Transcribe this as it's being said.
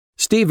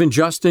Steve and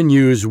Justin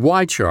use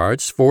Y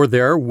charts for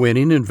their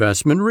winning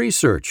investment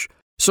research.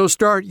 So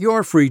start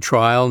your free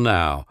trial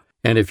now.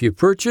 And if you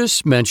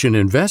purchase, mention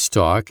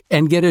InvestTalk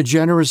and get a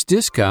generous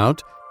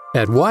discount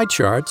at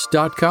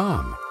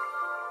ycharts.com.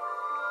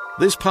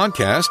 This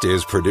podcast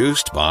is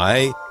produced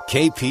by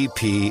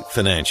KPP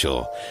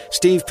Financial.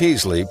 Steve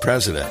Peasley,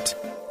 President.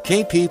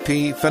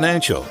 KPP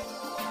Financial.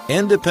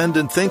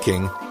 Independent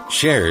thinking,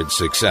 shared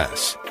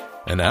success.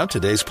 And now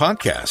today's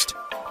podcast.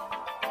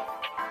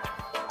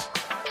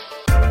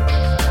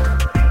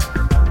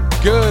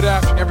 Good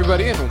afternoon,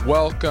 everybody, and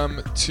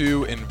welcome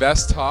to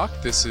Invest Talk.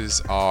 This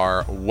is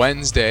our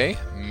Wednesday,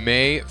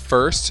 May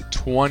 1st,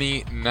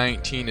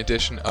 2019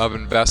 edition of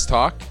Invest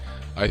Talk.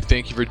 I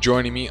thank you for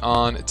joining me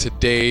on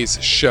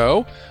today's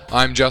show.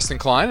 I'm Justin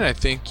Klein, and I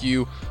thank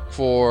you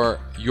for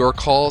your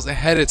calls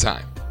ahead of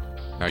time.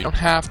 Now, you don't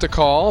have to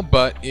call,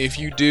 but if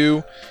you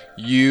do,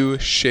 you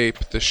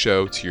shape the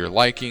show to your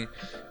liking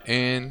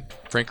and,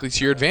 frankly,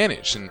 to your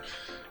advantage. And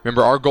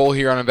remember, our goal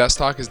here on Invest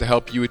Talk is to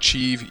help you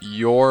achieve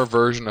your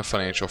version of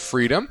financial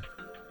freedom.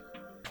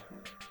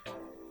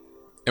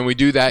 And we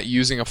do that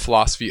using a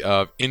philosophy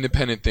of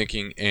independent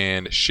thinking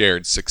and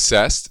shared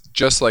success,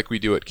 just like we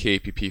do at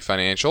KPP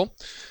Financial.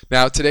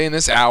 Now, today in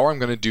this hour, I'm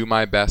going to do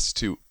my best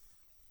to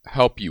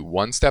help you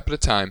one step at a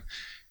time,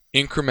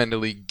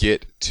 incrementally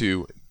get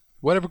to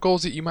whatever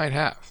goals that you might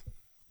have.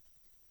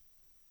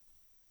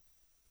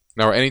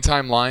 Now, our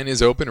anytime line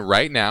is open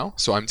right now,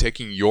 so I'm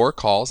taking your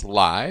calls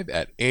live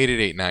at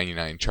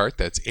 888-99-CHART.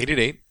 That's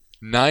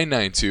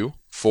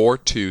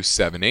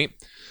 888-992-4278.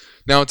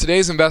 Now, in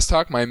today's Invest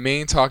Talk, my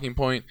main talking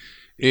point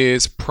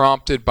is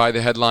prompted by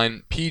the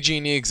headline,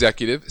 PG&E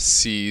executive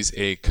sees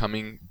a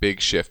coming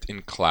big shift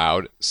in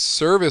cloud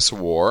service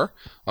war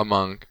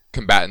among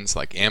combatants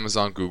like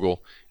Amazon,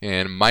 Google,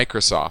 and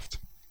Microsoft.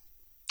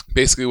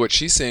 Basically, what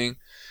she's saying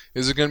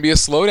is there's going to be a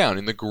slowdown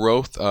in the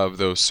growth of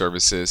those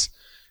services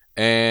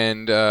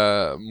and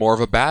more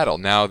of a battle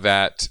now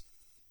that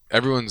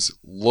everyone's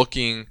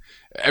kind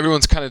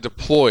of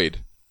deployed.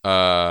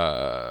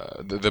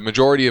 The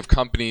majority of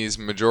companies,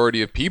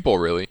 majority of people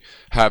really,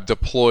 have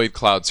deployed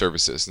cloud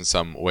services in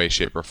some way,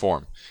 shape, or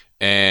form.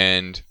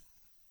 And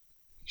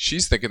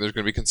she's thinking there's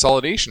going to be a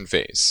consolidation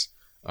phase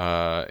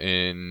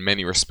in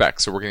many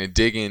respects. So we're going to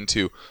dig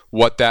into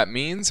what that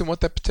means and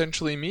what that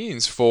potentially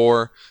means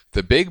for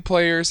the big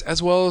players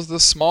as well as the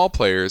small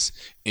players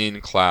in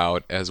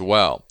cloud as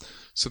well.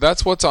 So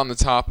that's what's on the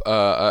top.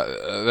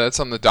 That's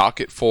on the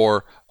docket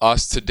for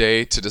us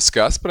today to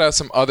discuss, but I have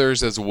some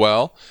others as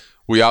well.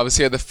 We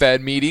obviously had the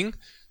Fed meeting,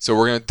 so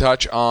we're going to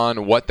touch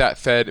on what that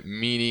Fed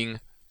meeting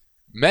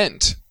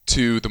meant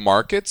to the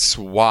markets,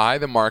 why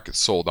the market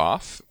sold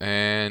off,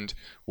 and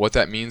what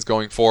that means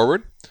going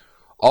forward.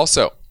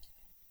 Also,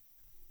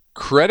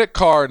 credit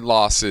card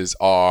losses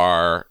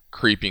are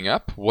creeping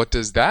up. What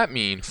does that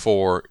mean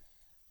for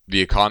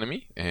the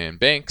economy and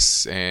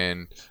banks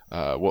and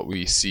what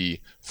we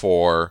see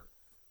for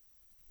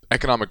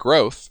economic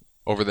growth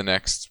over the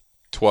next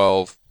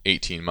 12,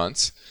 18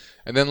 months?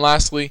 And then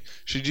lastly,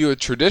 should you do a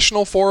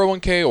traditional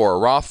 401k or a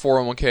Roth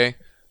 401k?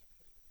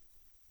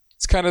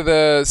 It's kind of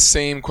the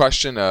same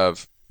question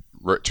of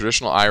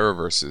traditional IRA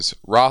versus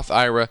Roth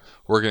IRA.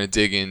 We're going to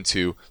dig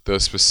into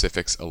those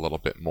specifics a little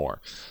bit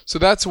more. So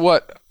that's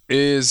what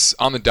is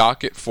on the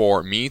docket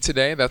for me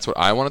today. That's what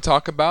I want to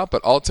talk about,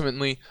 but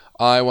ultimately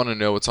I want to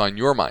know what's on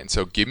your mind.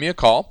 So give me a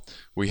call.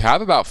 We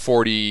have about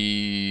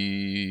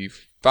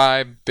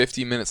 45,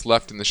 50 minutes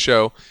left in the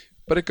show,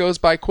 but it goes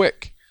by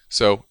quick.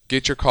 So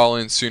get your call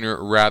in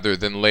sooner rather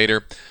than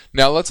later.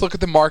 Now let's look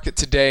at the market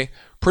today.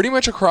 Pretty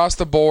much across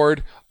the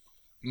board,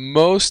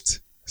 most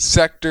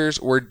sectors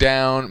were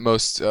down.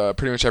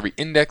 Pretty much every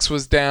index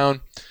was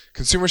down.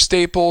 Consumer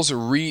staples,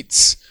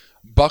 REITs,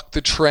 bucked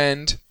the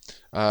trend.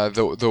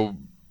 The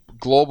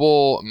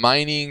global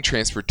mining,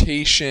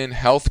 transportation,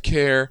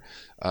 healthcare,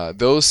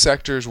 those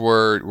sectors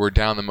were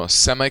down the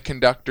most.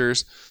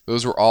 Semiconductors,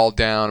 those were all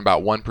down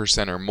about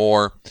 1% or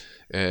more.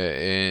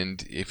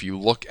 And if you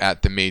look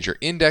at the major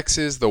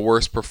indexes, the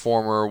worst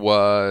performer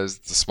was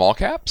the small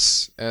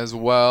caps as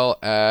well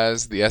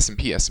as the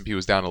S&P. S&P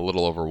was down a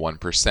little over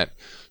 1%.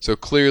 So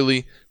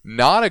clearly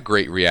not a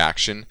great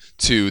reaction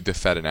to the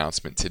Fed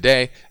announcement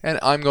today. And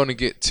I'm going to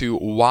get to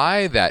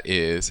why that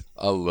is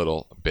a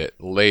little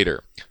bit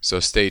later. So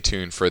stay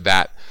tuned for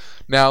that.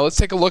 Now let's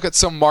take a look at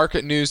some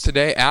market news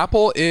today.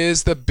 Apple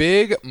is the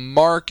big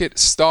market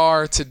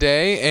star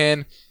today,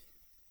 and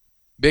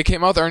they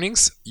came out with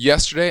earnings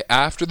yesterday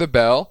after the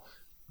bell.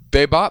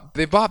 They bought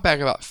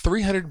back about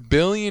 $300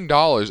 billion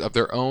of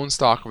their own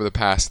stock over the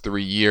past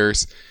 3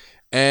 years.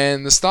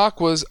 And the stock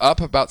was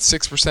up about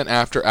 6%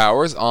 after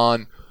hours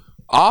on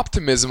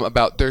optimism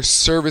about their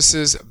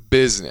services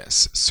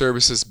business,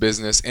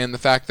 and the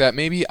fact that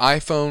maybe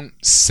iPhone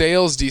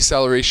sales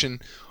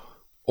deceleration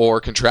or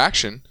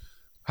contraction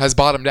has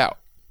bottomed out.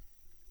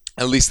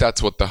 At least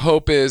that's what the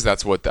hope is.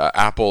 That's what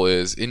Apple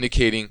is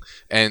indicating.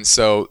 And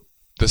so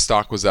the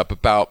stock was up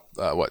about,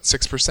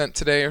 6%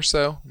 today or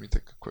so? Let me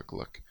take a quick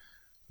look.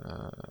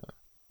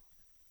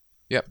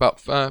 about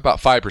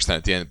 5%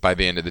 at the end by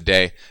the end of the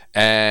day,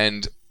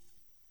 and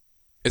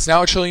it's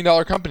now $1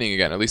 trillion company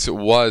again. At least it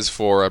was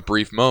for a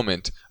brief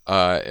moment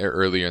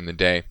earlier in the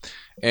day.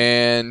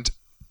 And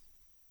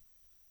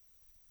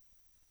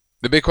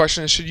the big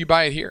question is, should you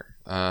buy it here?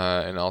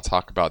 And I'll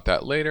talk about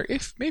that later.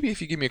 If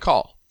you give me a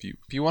call,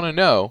 if you want to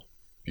know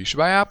if you should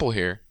buy Apple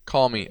here,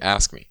 call me,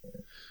 ask me.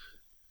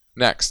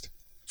 Next,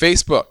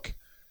 Facebook.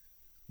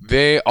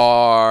 They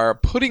are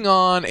putting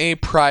on a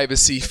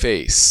privacy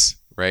face,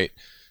 right?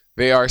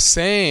 They are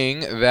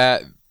saying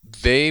that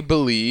they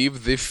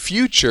believe the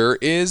future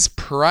is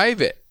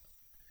private.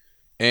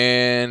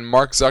 And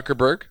Mark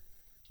Zuckerberg,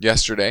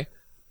 yesterday,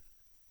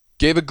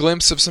 gave a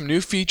glimpse of some new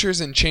features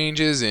and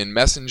changes in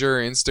Messenger,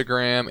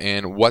 Instagram,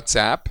 and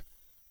WhatsApp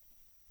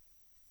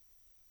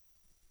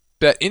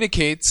that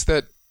indicates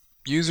that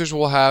users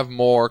will have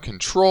more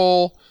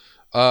control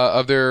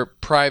of their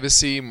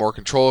privacy, more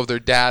control of their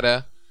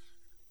data.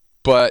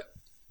 But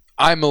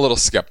I'm a little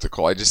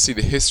skeptical. I just see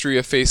the history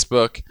of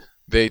Facebook.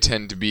 They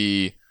tend to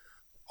be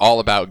all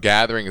about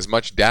gathering as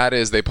much data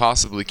as they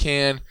possibly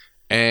can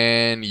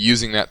and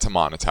using that to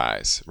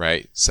monetize,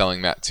 right?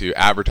 Selling that to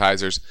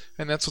advertisers,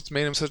 and that's what's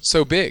made them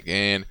so big.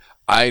 And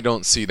I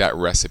don't see that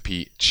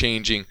recipe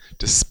changing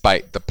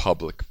despite the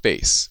public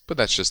face, but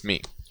that's just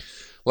me.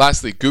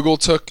 Lastly, Google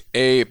took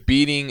a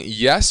beating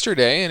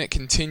yesterday, and it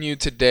continued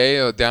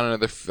today, down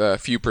another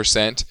few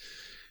percent.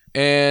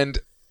 And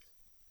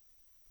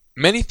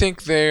many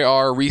think they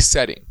are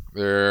resetting.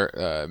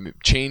 They're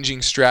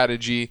changing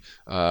strategy,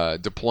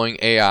 deploying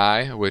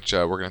AI, which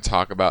we're going to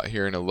talk about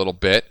here in a little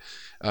bit.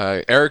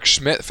 Eric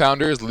Schmidt,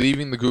 founder, is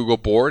leaving the Google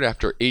board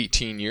after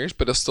 18 years,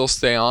 but he'll still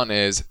stay on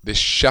as the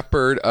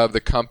shepherd of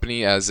the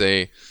company, as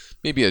a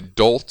maybe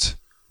adult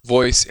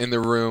voice in the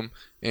room,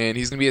 and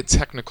he's going to be a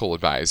technical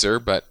advisor,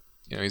 but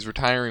he's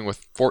retiring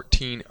with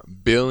 $14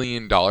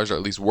 billion, or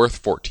at least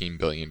worth $14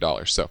 billion.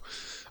 So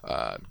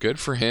good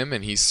for him,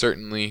 and he's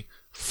certainly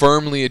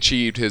firmly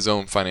achieved his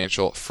own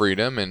financial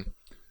freedom. And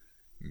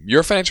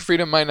your financial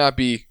freedom might not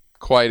be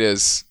quite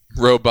as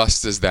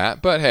robust as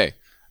that, but hey,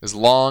 as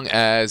long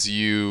as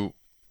you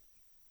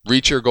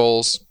reach your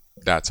goals,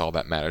 that's all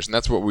that matters. And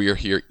that's what we are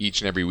here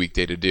each and every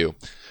weekday to do.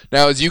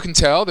 Now, as you can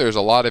tell, there's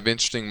a lot of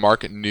interesting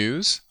market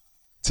news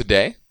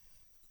today.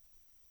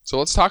 So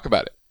let's talk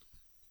about it.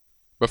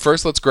 But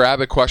first, let's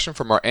grab a question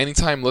from our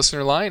anytime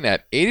listener line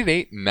at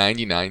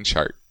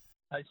 888-99-CHART.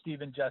 Hi,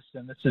 Steve and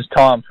Justin. This is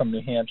Tom from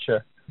New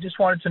Hampshire. Just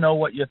wanted to know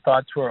what your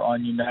thoughts were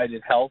on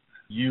United Health,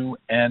 UNH.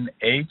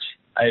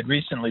 I had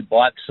recently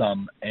bought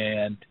some,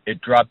 and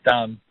it dropped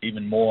down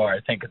even more. I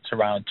think it's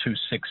around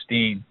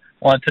 216.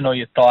 Wanted to know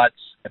your thoughts,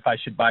 if I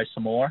should buy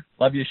some more.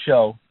 Love your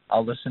show.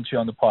 I'll listen to you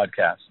on the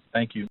podcast.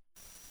 Thank you.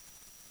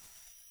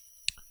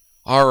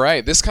 All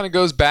right. This kind of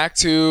goes back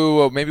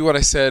to maybe what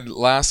I said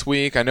last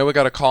week. I know we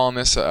got a call on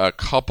this a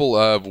couple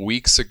of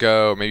weeks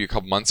ago, maybe a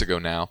couple months ago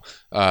now,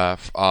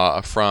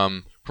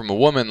 from a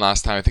woman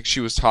last time. I think she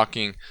was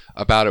talking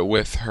about it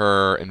with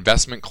her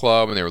investment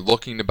club, and they were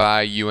looking to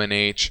buy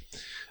UNH.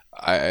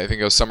 I think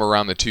it was somewhere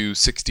around the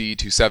 260,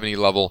 270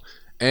 level.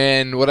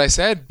 And what I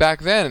said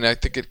back then, and I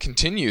think it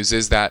continues,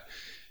 is that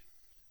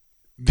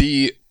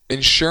the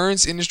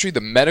insurance industry,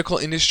 the medical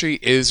industry,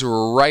 is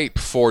ripe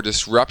for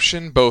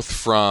disruption, both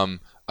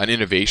from an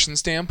innovation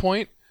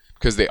standpoint,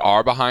 because they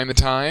are behind the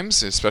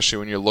times, especially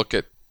when you look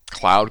at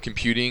cloud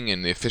computing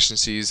and the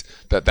efficiencies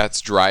that that's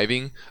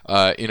driving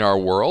in our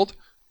world,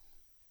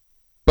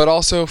 but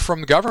also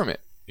from the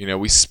government.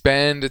 We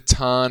spend a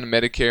ton,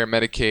 Medicare,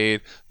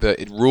 Medicaid,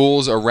 the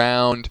rules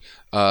around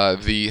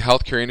the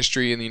healthcare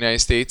industry in the United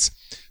States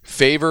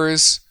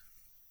favors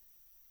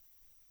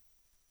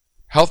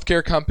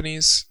healthcare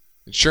companies,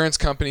 insurance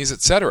companies,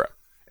 etc.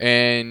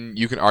 And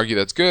you can argue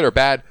that's good or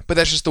bad, but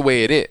that's just the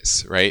way it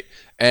is, right?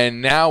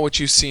 And now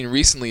what you've seen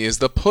recently is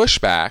the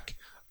pushback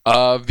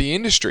of the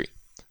industry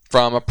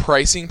from a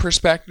pricing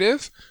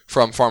perspective,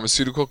 from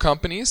pharmaceutical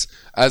companies,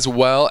 as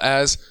well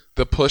as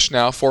the push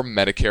now for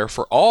Medicare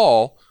for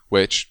all,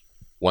 which,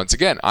 once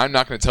again, I'm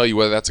not going to tell you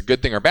whether that's a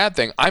good thing or bad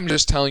thing. I'm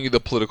just telling you the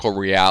political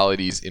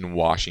realities in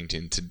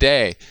Washington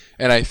today.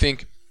 And I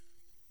think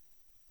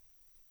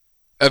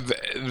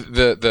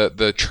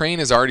the train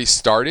has already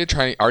started,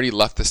 already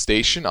left the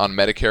station on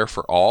Medicare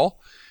for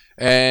all.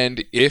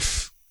 And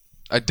if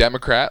a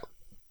Democrat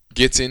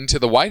gets into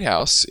the White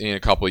House in a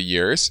couple of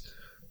years,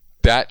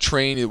 that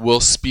train will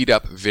speed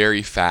up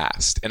very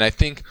fast. And I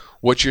think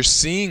what you're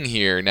seeing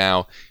here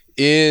now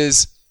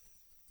is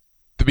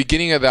the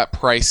beginning of that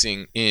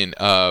pricing in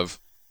of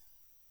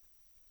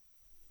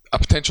a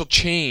potential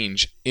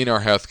change in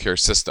our healthcare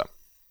system.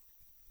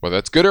 Whether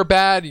that's good or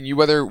bad, and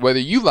whether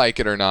you like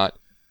it or not,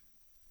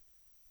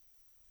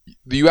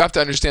 you have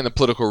to understand the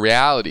political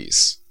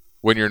realities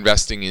when you're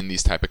investing in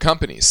these type of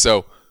companies.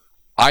 So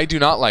I do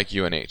not like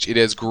UNH. It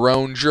has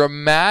grown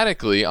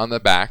dramatically on the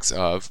backs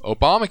of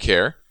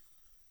Obamacare,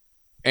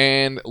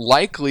 and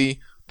likely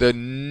the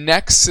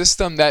next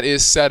system that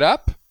is set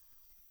up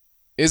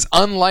is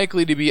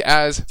unlikely to be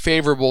as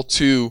favorable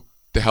to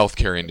the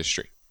healthcare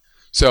industry.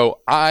 So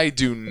I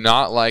do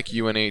not like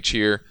UNH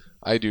here.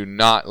 I do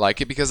not like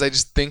it because I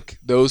just think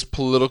those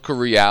political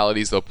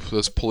realities,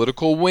 those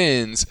political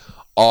wins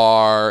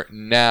are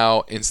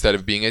now, instead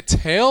of being a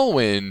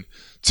tailwind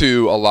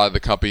to a lot of the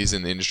companies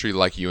in the industry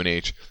like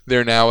UNH,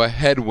 they're now a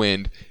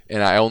headwind,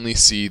 and I only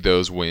see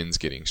those wins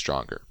getting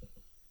stronger.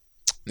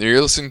 You're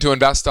listening to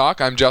Invest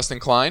Talk. I'm Justin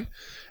Klein,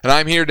 and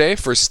I'm here today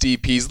for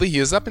Steve Peasley. He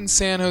is up in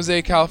San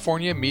Jose,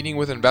 California, meeting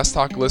with Invest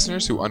Talk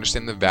listeners who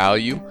understand the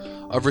value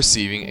of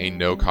receiving a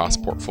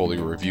no-cost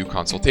portfolio review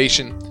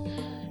consultation.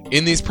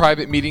 In these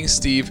private meetings,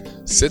 Steve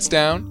sits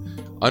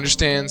down,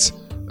 understands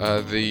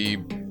the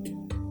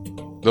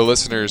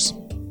listener's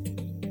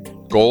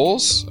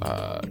goals,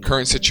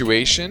 current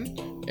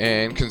situation,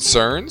 and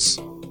concerns,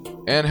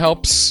 and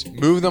helps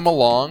move them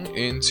along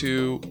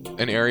into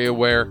an area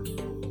where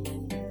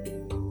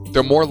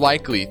they're more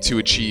likely to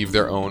achieve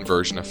their own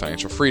version of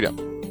financial freedom.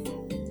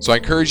 So I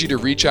encourage you to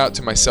reach out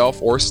to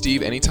myself or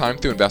Steve anytime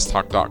through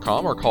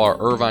investtalk.com or call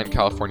our Irvine,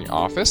 California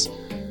office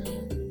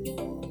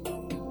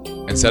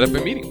and set up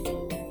a meeting.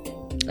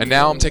 And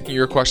now I'm taking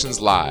your questions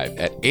live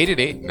at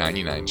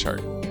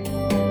 888-99-CHART.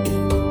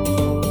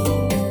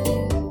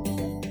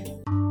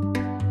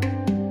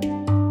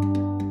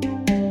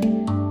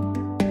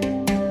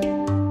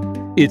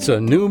 It's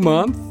a new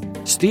month.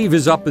 Steve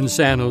is up in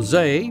San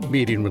Jose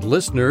meeting with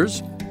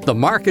listeners. The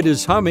market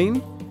is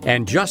humming,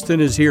 and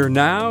Justin is here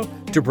now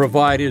to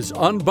provide his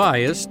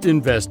unbiased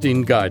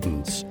investing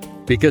guidance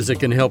because it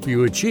can help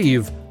you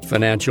achieve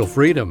financial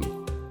freedom.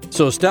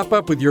 So step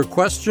up with your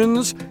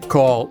questions.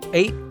 Call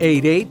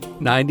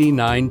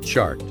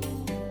 888-99-CHART.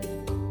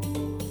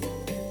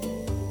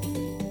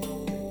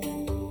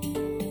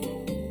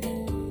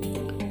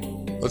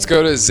 Let's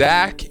go to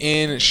Zach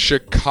in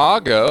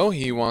Chicago.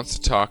 He wants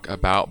to talk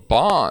about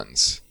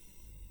bonds.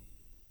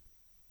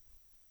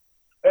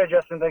 Hey,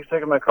 Justin. Thanks for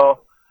taking my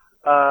call.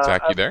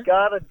 Zach, you there? I've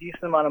got a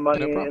decent amount of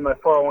money in my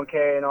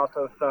 401k and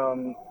also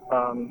some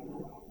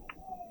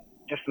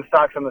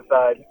stocks on the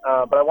side.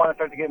 But I want to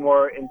start to get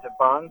more into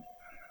bonds,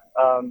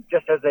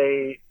 just as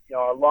a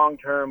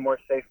long-term, more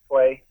safe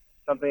play,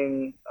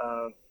 something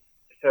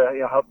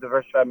to help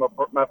diversify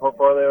my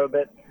portfolio a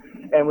bit.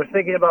 And we're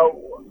thinking about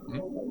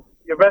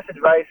your best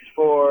advice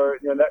for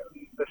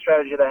the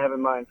strategy that I have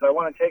in mind. So I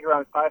want to take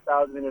around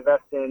 $5,000 and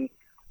invest in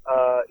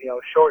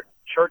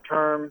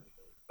short-term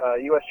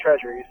U.S.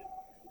 Treasuries,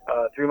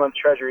 3-month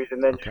Treasuries,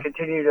 and then just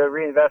continue to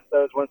reinvest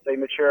those once they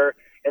mature,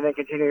 and then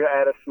continue to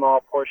add a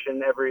small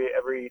portion every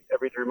 3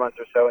 months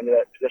or so into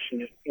that position,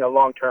 just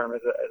long-term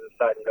as a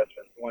side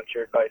investment. What's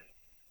your advice?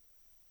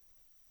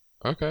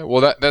 Okay, well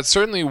that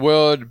certainly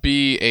would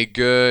be a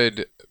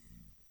good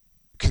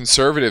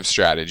conservative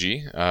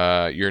strategy.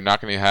 You're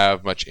not going to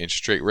have much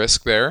interest rate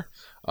risk there,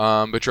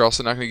 but you're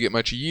also not going to get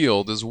much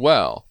yield as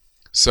well.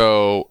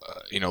 So,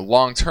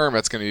 long term,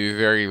 that's going to be a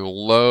very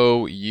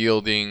low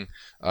yielding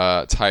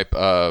type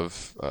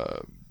of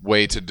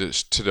way to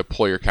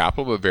deploy your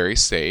capital, but very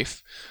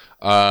safe.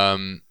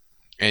 And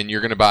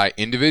you're going to buy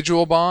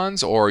individual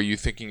bonds, or are you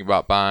thinking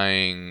about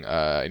buying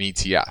an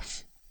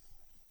ETF?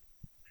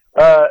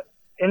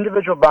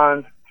 Individual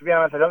bonds. To be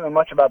honest, I don't know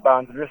much about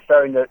bonds. I'm just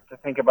starting to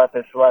think about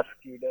this the last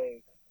few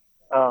days.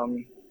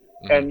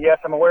 And yes,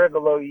 I'm aware of the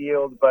low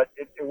yield, but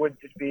it would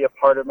just be a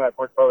part of my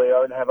portfolio. I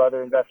would have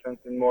other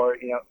investments in more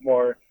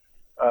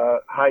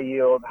high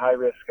yield, high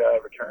risk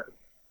return.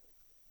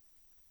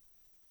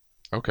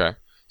 Okay.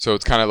 So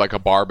it's kind of like a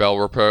barbell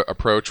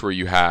approach where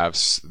you have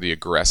the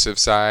aggressive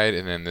side,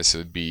 and then this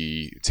would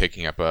be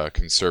taking up a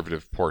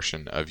conservative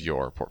portion of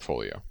your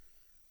portfolio.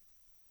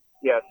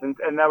 Yes, and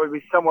that would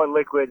be somewhat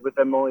liquid, with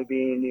them only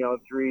being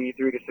 3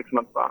 to 6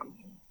 month bonds,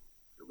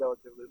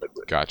 relatively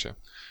liquid. Gotcha.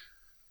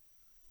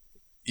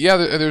 Yeah,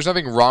 there's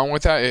nothing wrong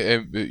with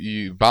that.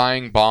 You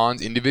buying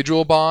bonds,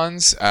 individual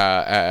bonds,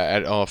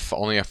 at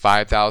only a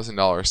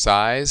 $5,000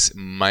 size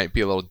might be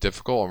a little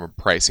difficult from a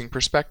pricing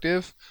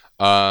perspective.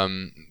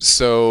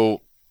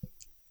 So,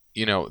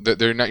 you're not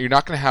going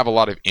to have a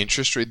lot of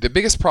interest rate. The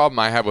biggest problem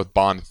I have with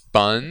bond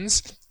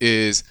funds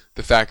is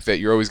the fact that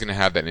you're always going to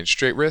have that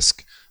interest rate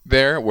risk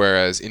there,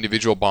 whereas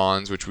individual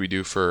bonds, which we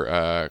do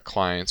for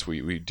clients,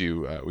 we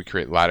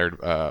create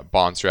laddered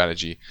bond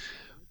strategy,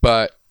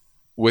 but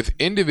with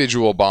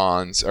individual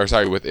bonds, with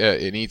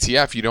an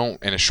ETF, you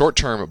don't, in a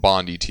short-term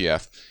bond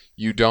ETF,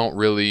 you don't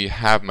really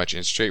have much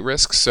interest rate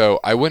risk. So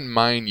I wouldn't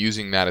mind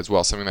using that as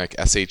well. Something like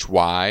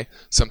SHY,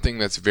 something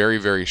that's very,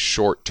 very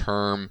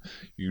short-term.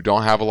 You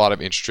don't have a lot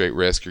of interest rate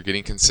risk. You're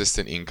getting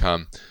consistent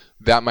income.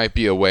 That might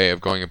be a way of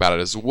going about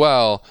it as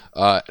well,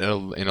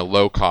 in a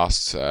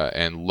low-cost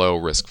and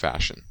low-risk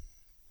fashion.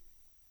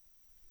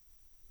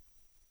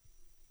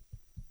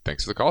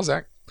 Thanks for the call,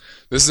 Zach.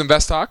 This is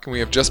Invest Talk, and we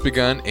have just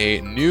begun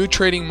a new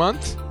trading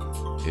month.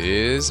 It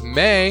is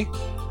May,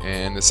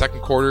 and the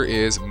second quarter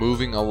is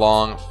moving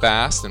along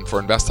fast. And for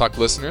Invest Talk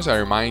listeners, I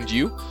remind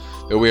you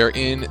that we are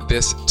in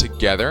this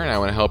together, and I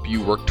want to help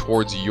you work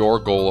towards your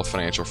goal of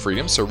financial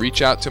freedom. So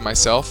reach out to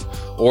myself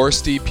or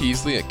Steve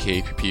Peasley at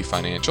KPP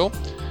Financial.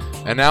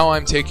 And now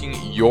I'm taking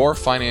your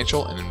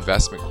financial and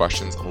investment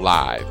questions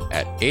live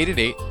at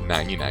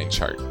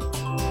 888-99-CHART.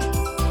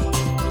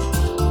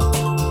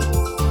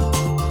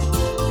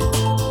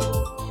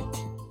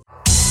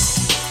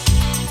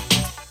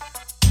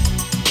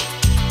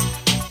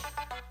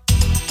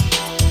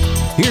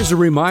 Here's a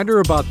reminder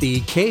about the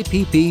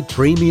KPP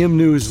Premium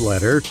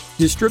Newsletter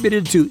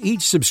distributed to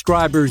each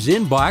subscriber's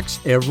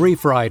inbox every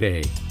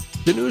Friday.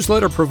 The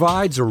newsletter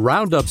provides a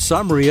roundup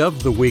summary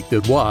of the week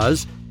that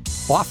was,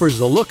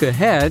 offers a look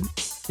ahead,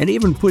 and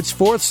even puts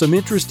forth some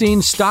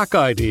interesting stock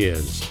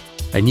ideas.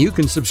 And you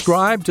can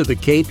subscribe to the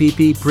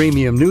KPP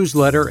Premium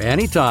Newsletter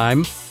anytime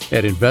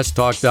at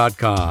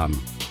investtalk.com.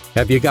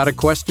 Have you got a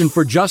question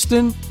for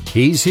Justin?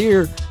 He's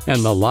here,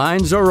 and the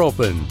lines are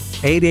open.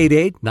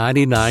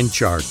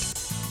 888-99-CHART.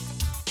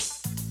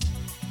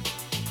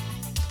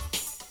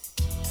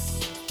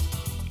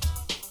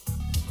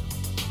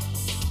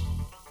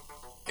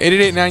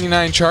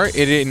 $888-99-CHART,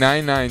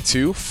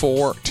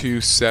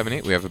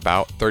 888-992-4278. We have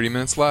about 30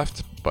 minutes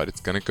left, but it's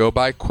going to go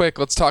by quick.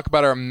 Let's talk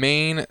about our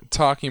main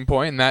talking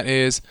point, and that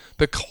is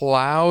the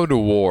cloud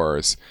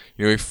wars.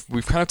 You know,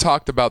 we've kind of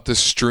talked about the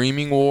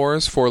streaming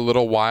wars for a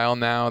little while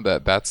now.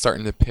 That's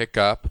starting to pick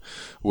up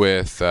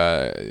with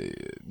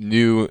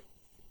new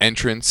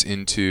entrants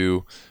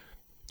into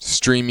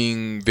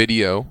streaming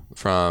video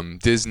from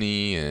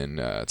Disney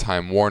and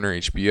Time Warner,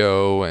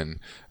 HBO, and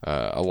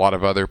a lot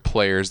of other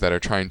players that are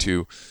trying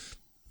to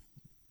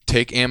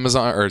take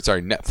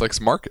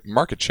Netflix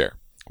market share.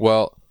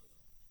 Well,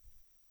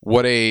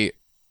 what a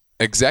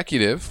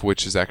executive,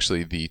 which is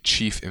actually the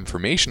chief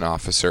information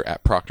officer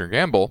at Procter &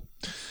 Gamble,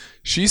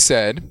 he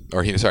said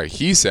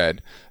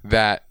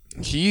that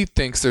he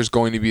thinks there's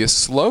going to be a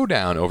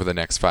slowdown over the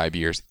next 5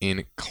 years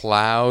in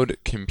cloud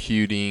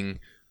computing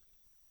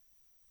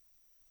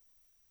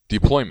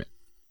deployment.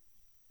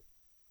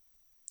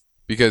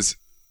 Because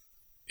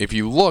if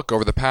you look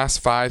over the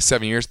past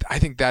 5-7 years, I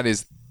think that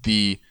is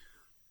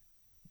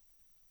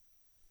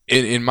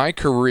in my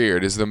career,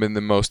 it has been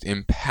the most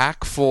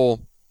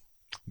impactful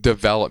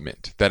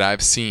development that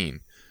I've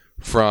seen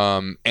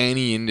from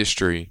any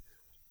industry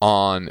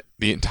on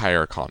the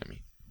entire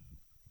economy.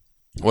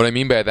 What I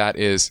mean by that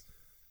is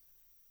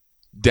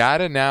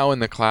data now in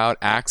the cloud,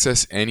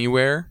 access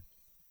anywhere,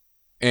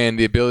 and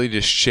the ability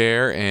to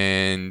share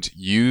and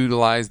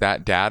utilize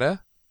that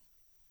data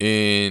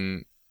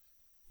in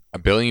a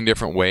billion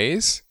different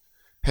ways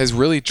has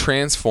really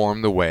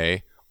transformed the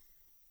way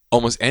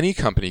almost any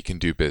company can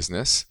do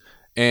business.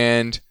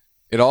 And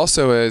it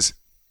also has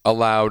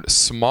allowed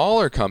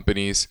smaller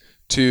companies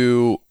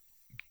to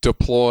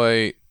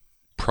deploy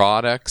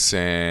products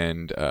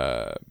and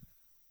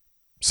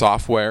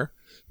software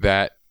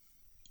that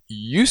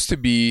used to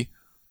be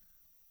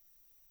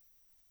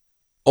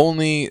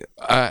only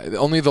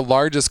the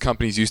largest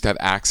companies used to have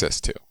access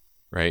to,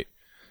 right?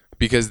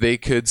 Because they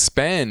could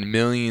spend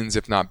millions,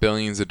 if not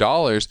billions of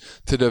dollars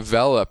to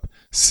develop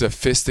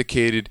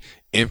sophisticated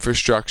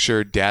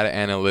infrastructure, data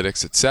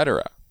analytics,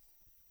 etc.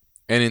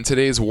 And in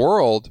today's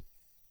world,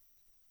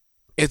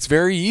 it's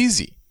very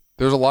easy.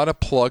 There's a lot of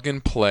plug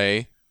and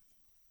play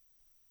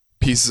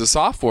pieces of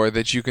software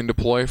that you can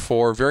deploy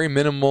for very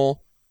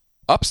minimal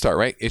upstart,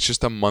 right? It's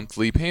just a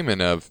monthly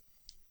payment of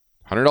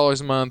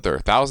 $100 a month or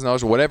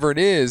 $1,000, whatever it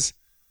is.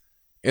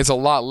 It's a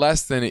lot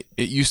less than it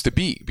used to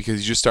be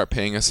because you just start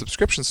paying a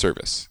subscription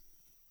service.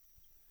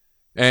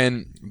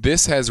 And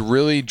this has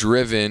really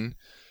driven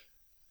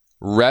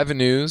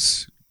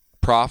revenues,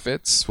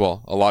 profits.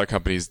 Well, a lot of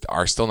companies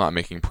are still not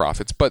making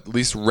profits, but at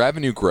least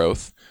revenue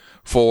growth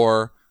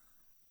for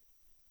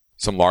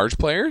some large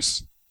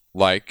players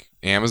like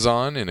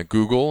Amazon and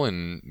Google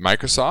and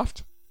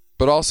Microsoft,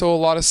 but also a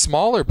lot of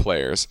smaller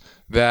players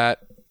that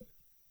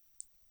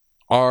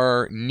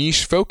are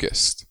niche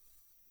focused,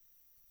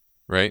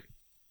 right?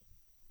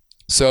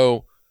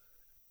 So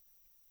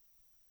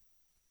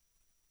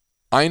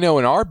I know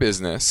in our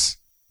business,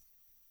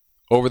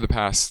 over the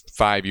past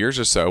 5 years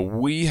or so,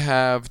 we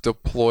have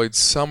deployed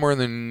somewhere in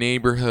the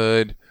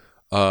neighborhood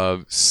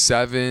of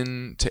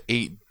 7 to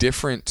 8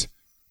 different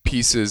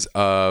pieces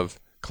of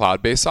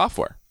cloud-based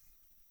software.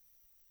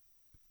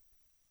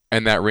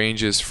 And that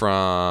ranges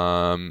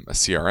from a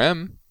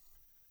CRM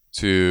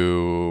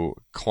to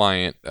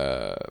client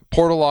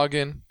portal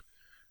login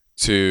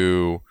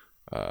to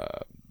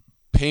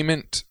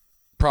payment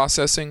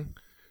processing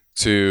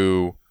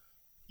to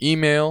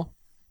email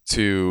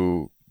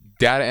to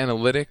data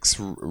analytics,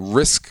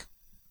 risk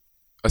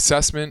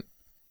assessment,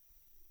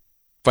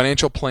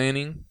 financial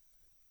planning.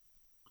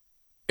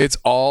 It's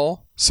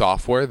all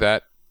software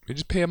that we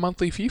just pay a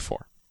monthly fee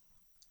for.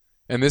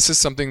 And this is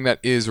something that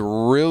is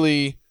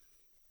really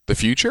the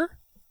future.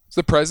 It's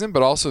the present,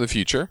 but also the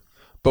future.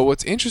 But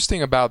what's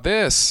interesting about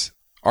this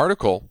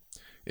article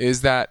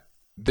is that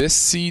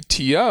this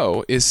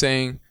CTO is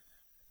saying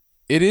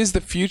it is the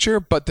future,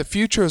 but the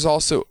future is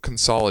also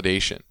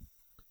consolidation.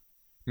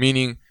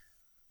 Meaning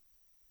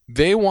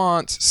they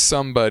want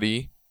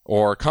somebody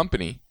or a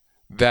company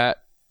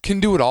that can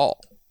do it all.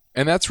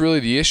 And that's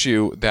really the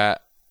issue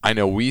that I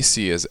know we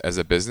see as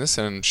a business,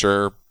 and I'm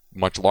sure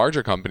much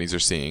larger companies are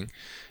seeing,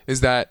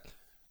 is that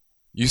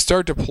you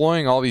start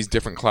deploying all these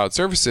different cloud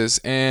services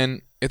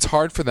and it's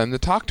hard for them to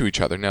talk to each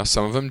other. Now,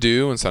 some of them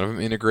do and some of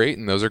them integrate,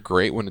 and those are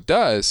great when it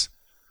does.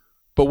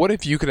 But what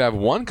if you could have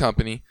one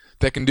company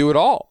that can do it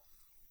all?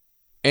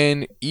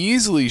 and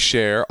easily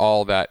share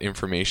all that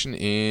information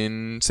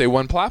in, say,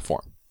 one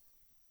platform.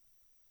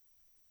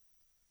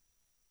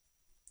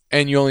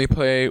 And you only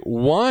pay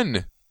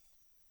one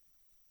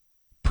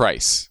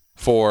price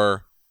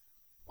for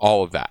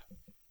all of that.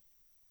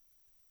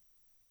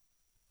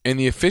 And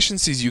the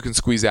efficiencies you can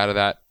squeeze out of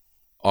that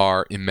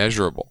are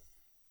immeasurable.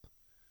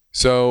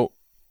 So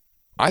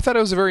I thought it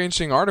was a very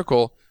interesting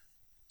article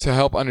to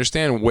help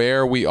understand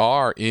where we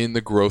are in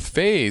the growth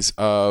phase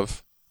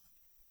of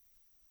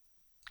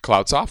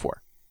cloud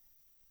software.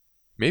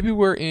 Maybe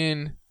we're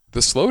in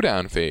the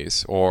slowdown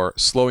phase or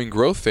slowing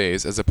growth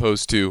phase as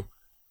opposed to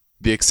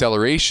the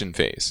acceleration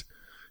phase.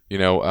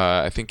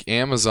 I think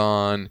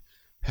Amazon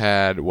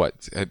had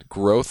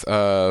growth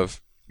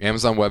of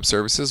Amazon Web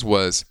Services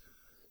was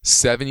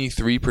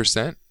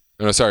 73%.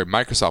 No, sorry,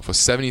 Microsoft was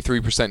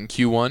 73% in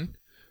Q1.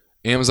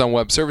 Amazon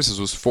Web Services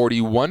was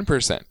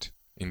 41%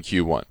 in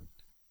Q1.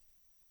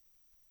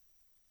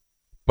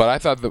 But I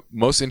thought the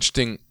most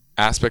interesting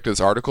aspect of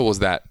this article was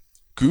that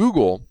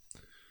Google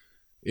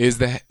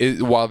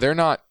while they're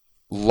not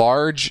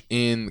large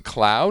in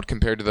cloud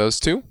compared to those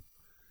two,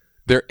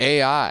 their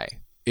AI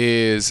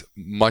is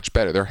much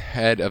better. They're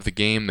ahead of the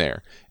game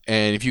there.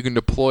 And if you can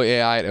deploy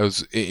AI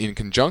in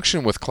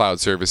conjunction with cloud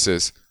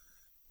services,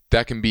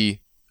 that can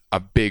be a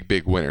big,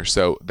 big winner.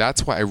 So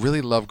that's why I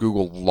really love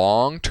Google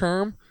long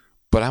term,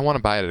 but I want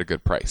to buy it at a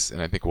good price.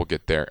 And I think we'll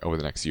get there over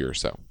the next year or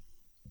so.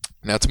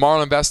 Now, tomorrow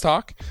on Invest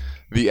Talk,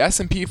 the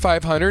S&P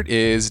 500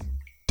 is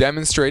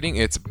demonstrating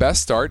its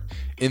best start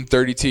in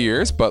 32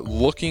 years, but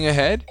looking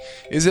ahead,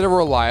 is it a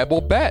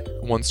reliable bet?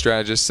 One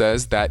strategist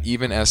says that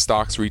even as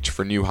stocks reach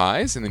for new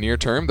highs in the near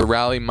term, the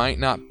rally might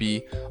not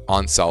be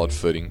on solid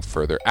footing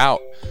further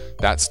out.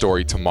 That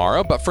story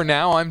tomorrow, but for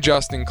now, I'm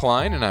Justin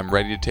Klein, and I'm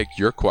ready to take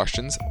your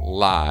questions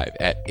live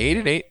at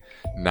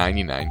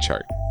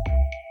 888-99-CHART.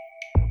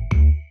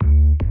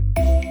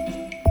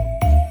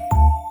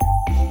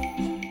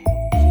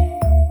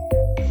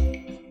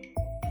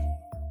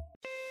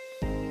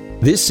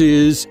 This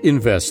is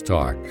Invest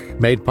Talk,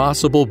 made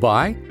possible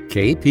by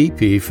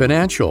KPP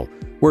Financial,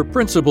 where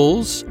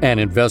principals and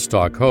Invest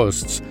Talk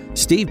hosts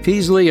Steve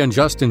Peasley and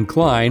Justin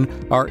Klein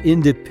are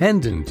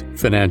independent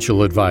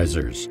financial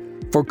advisors.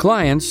 For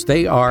clients,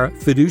 they are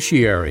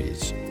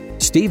fiduciaries.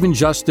 Steve and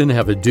Justin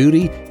have a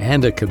duty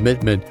and a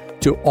commitment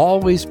to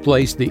always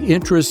place the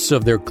interests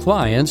of their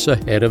clients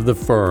ahead of the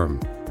firm.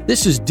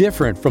 This is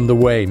different from the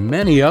way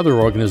many other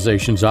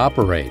organizations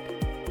operate.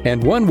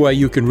 And one way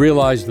you can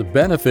realize the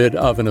benefit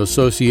of an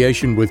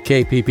association with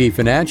KPP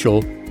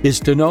Financial is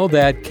to know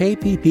that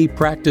KPP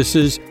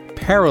practices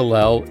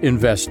parallel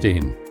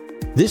investing.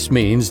 This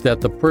means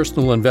that the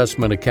personal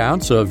investment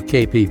accounts of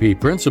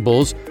KPP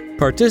principals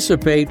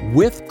participate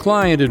with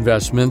client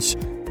investments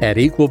at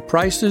equal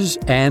prices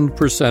and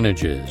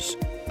percentages.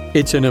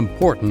 It's an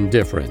important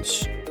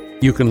difference.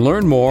 You can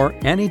learn more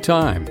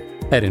anytime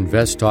at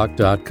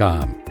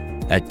investtalk.com.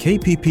 At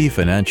KPP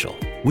Financial,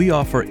 we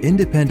offer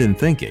independent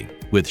thinking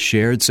with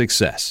shared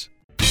success.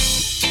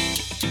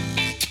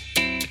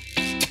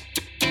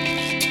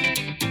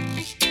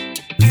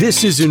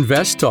 This is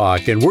Invest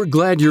Talk, and we're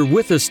glad you're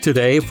with us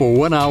today for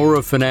 1 hour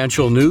of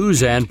financial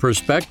news and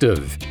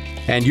perspective.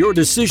 And your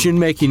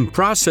decision-making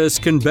process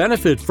can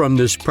benefit from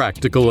this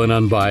practical and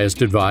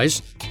unbiased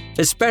advice,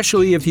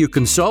 especially if you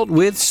consult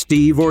with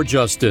Steve or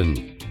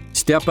Justin.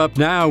 Step up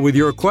now with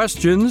your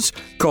questions.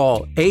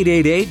 Call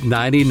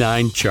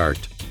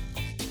 888-99-CHART.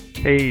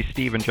 Hey,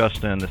 Steve and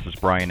Justin, this is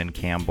Brian and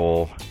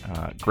Campbell.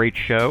 Great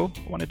show.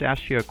 I wanted to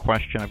ask you a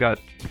question. I've got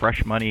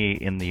fresh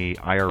money in the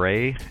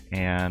IRA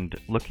and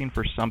looking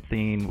for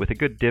something with a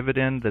good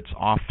dividend that's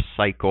off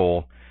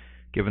cycle,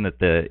 given that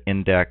the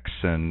index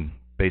and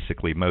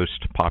basically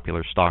most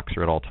popular stocks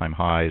are at all-time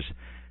highs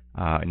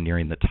and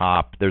nearing the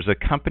top. There's a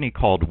company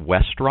called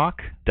WestRock,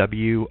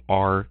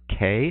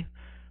 WRK.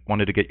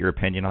 Wanted to get your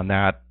opinion on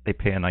that. They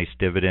pay a nice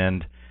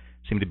dividend,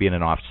 seem to be in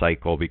an off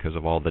cycle because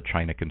of all the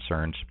China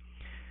concerns.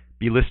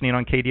 Be listening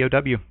on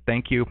KDOW.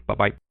 Thank you.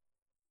 Bye-bye.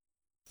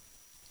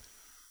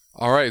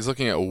 All right, he's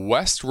looking at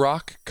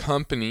WestRock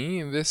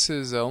Company. This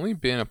has only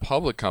been a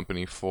public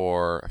company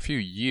for a few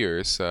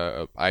years,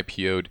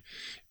 IPO'd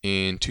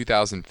in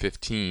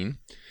 2015.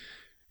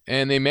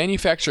 And they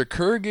manufacture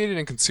corrugated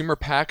and consumer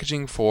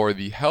packaging for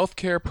the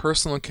healthcare,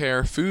 personal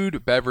care,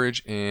 food,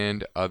 beverage,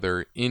 and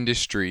other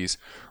industries.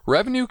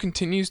 Revenue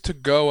continues to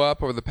go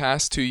up over the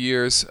past 2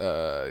 years,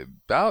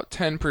 about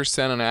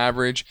 10% on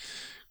average,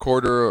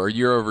 quarter or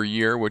year over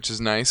year, which is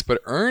nice, but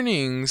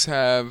earnings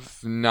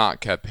have not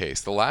kept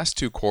pace. The last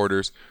 2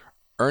 quarters,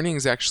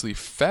 earnings actually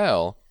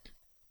fell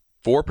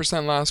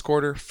 4% last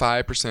quarter,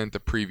 5%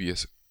 the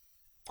previous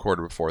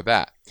quarter before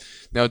that.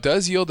 Now, it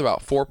does yield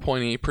about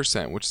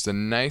 4.8%, which is a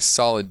nice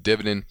solid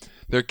dividend.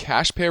 Their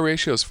cash pay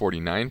ratio is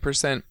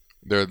 49%.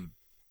 Their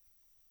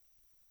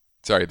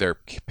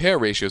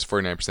payout ratio is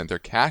 49%. Their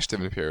cash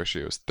dividend pay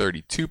ratio is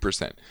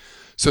 32%.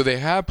 So they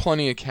have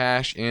plenty of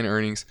cash and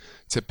earnings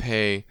to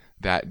pay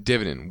that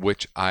dividend,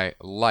 which I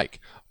like.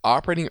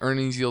 Operating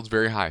earnings yields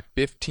very high,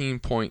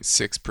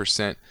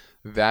 15.6%.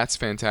 That's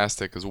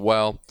fantastic as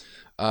well.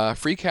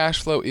 Free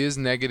cash flow is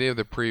negative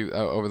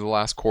over the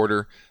last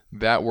quarter.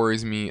 That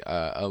worries me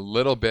a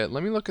little bit.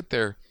 Let me look at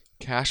their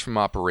cash from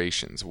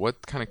operations.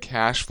 What kind of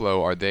cash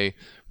flow are they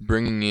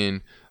bringing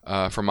in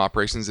from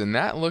operations? And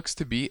that looks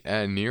to be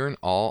near an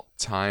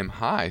all-time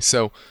high.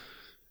 So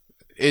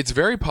it's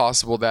very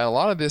possible that a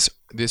lot of this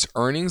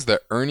earnings,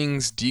 the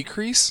earnings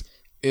decrease,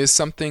 is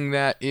something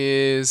that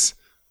is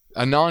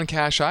a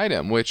non-cash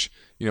item, which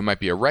might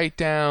be a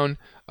write-down,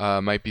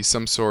 might be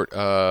some sort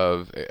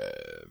of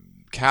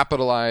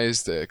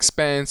capitalized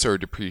expense or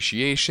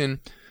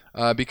depreciation.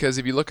 Because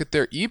if you look at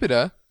their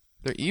EBITDA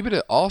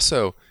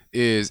also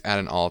is at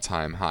an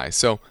all-time high.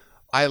 So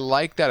I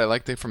like that. I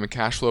like that from a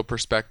cash flow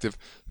perspective.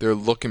 They're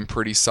looking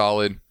pretty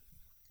solid.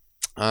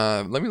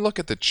 Let me look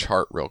at the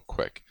chart real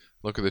quick.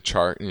 Look at the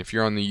chart, and if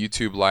you're on the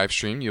YouTube live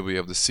stream, you'll be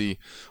able to see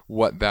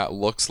what that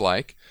looks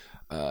like.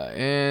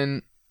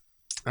 And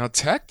now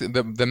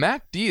the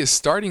MACD is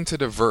starting to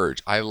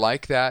diverge. I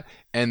like that,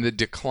 and the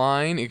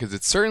decline, because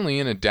it's certainly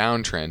in a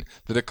downtrend,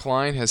 the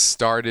decline has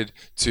started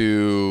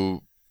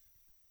to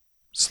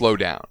slow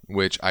down,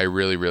 which I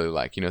really, really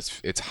like.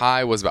 Its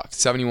high was about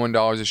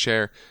 $71 a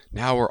share.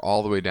 Now we're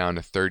all the way down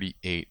to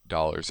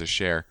 $38 a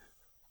share.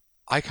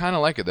 I kind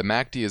of like it. The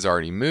MACD has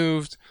already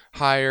moved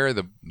higher.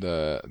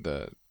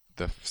 The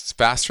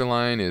faster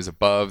line is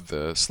above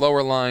the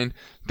slower line.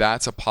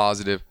 That's a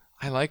positive.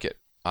 I like it.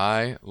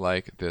 I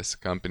like this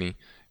company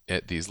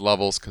at these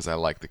levels because I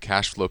like the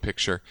cash flow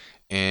picture,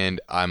 and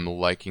I'm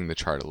liking the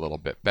chart a little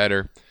bit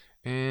better.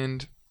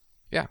 And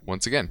yeah,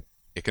 once again,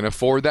 it can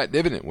afford that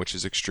dividend, which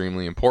is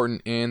extremely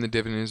important, and the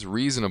dividend is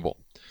reasonable.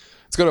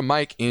 Let's go to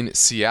Mike in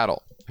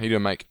Seattle. How you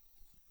doing, Mike?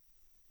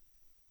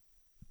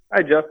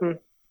 Hi, Justin.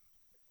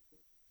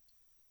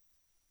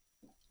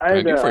 I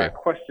had a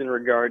question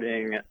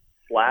regarding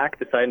Slack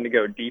deciding to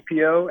go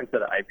DPO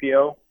instead of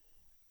IPO.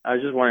 I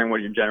was just wondering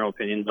what your general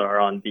opinions are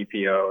on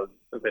DPOs,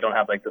 if they don't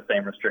have the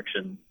same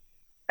restrictions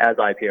as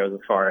IPOs as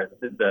far as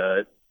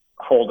the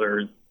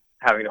holders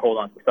having to hold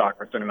on to the stock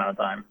for a certain amount of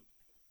time.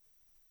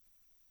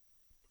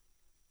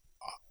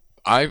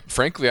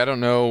 Frankly, I don't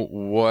know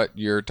what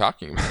you're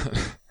talking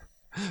about.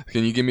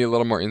 Can you give me a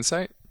little more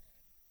insight?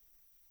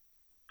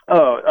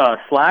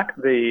 Slack,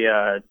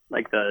 the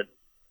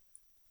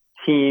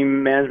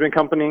team management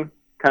company,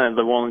 kind of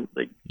the one.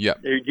 Yeah.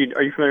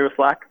 Are you familiar with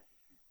Slack?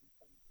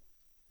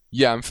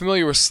 Yeah, I'm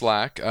familiar with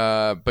Slack,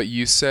 but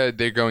you said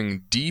they're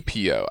going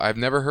DPO. I've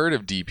never heard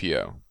of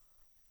DPO.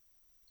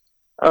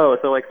 Oh,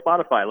 so like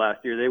Spotify last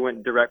year, they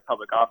went direct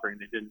public offering.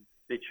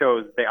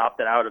 They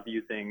opted out of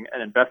using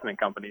an investment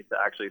company to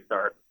actually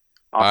start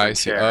offering I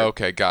see. shares. Oh,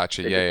 okay,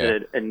 gotcha. They Yeah.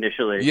 did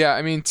initially. Yeah,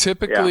 I mean,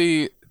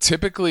 typically,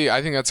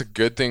 I think that's a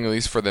good thing, at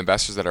least for the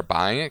investors that are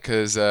buying it,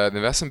 because the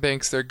investment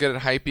banks, they're good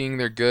at hyping.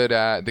 They're good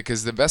at,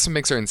 because the investment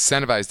banks are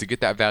incentivized to get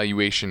that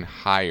valuation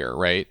higher,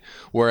 right?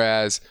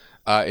 Whereas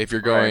if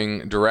you're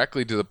going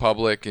directly to the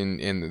public,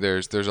 and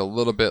there's a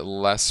little bit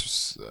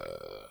less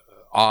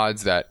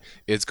odds that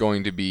it's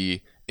going to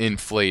be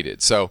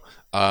inflated. So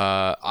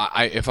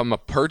if I'm a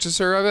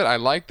purchaser of it, I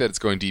like that it's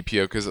going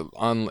DPO because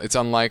it's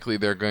unlikely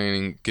they're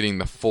getting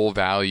the full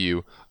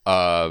value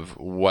of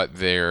what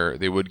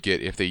they would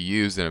get if they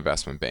used an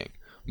investment bank.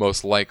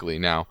 Most likely.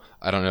 Now,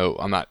 I don't know.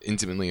 I'm not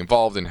intimately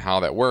involved in how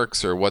that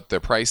works or what the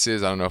price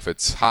is. I don't know if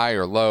it's high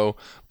or low,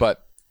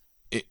 but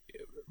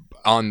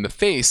on the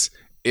face,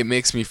 it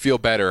makes me feel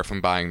better if I'm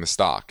buying the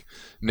stock.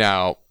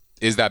 Now,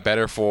 is that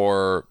better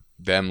for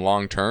them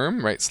long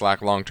term, right?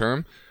 Slack long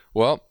term?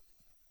 Well,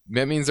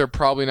 that means they're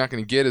probably not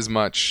going to get as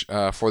much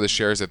for the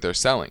shares that they're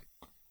selling.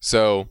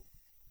 So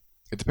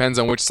it depends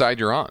on which side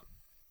you're on.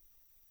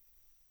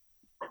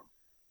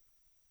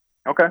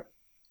 Okay.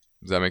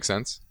 Does that make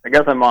sense? I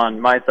guess I'm on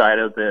my side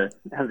as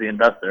the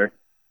investor.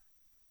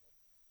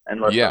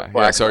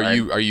 Yeah. So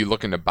are you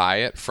looking to buy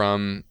it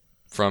from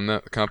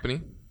the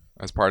company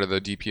as part of the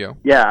DPO?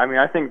 Yeah, I mean,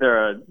 I think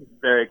they're a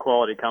very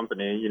quality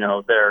company.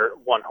 They're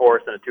one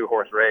horse in a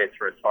two-horse race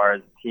for as far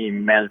as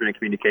team management and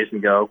communication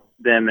go.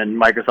 Them and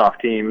Microsoft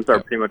Teams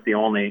are pretty much the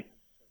only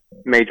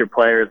major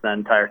players in the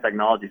entire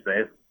technology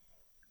space.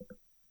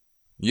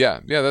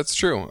 Yeah, that's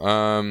true.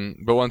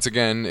 But once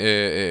again,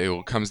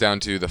 it comes down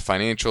to the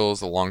financials,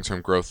 the long-term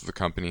growth of the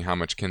company. How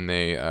much can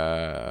they?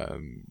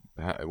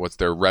 What's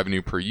their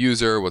revenue per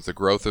user? What's the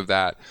growth of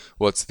that?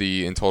 What's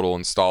the in total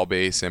install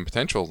base and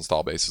potential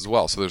install base as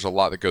well? So there's a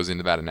lot that goes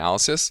into that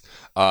analysis.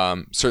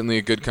 Certainly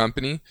a good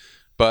company,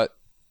 but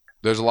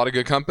there's a lot of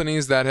good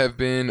companies that have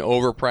been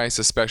overpriced,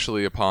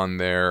 especially upon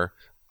their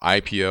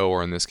IPO,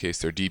 or in this case,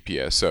 their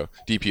DPO.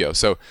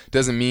 So it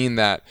doesn't mean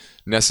that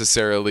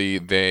necessarily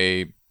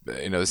they.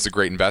 This is a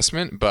great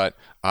investment, but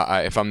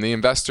if I'm the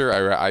investor,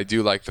 I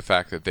do like the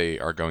fact that they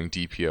are going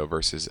DPO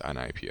versus an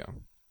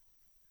IPO.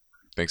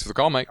 Thanks for the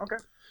call, Mike. Okay.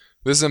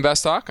 This is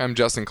Invest Talk. I'm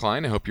Justin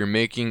Klein. I hope you're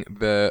making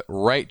the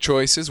right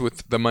choices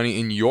with the money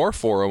in your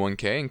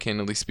 401k. And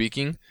candidly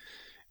speaking,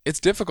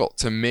 it's difficult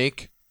to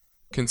make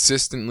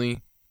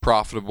consistently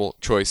profitable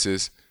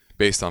choices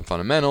based on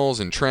fundamentals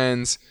and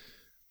trends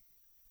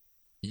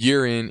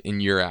year in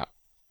and year out.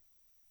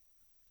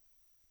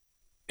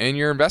 and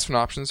your investment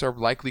options are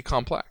likely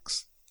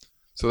complex.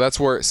 So that's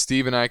where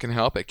Steve and I can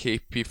help at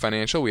KP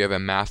Financial. We have a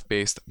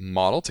math-based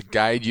model to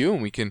guide you,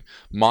 and we can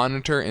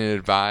monitor and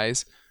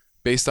advise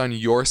based on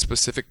your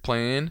specific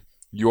plan,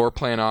 your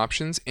plan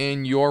options,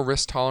 and your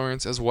risk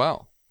tolerance as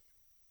well.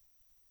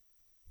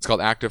 It's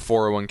called Active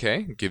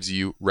 401k. It gives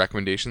you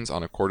recommendations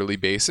on a quarterly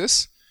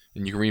basis,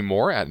 and you can read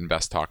more at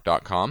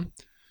investtalk.com.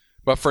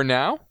 But for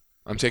now,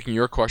 I'm taking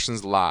your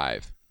questions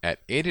live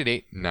at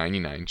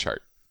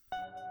 888-99-CHART.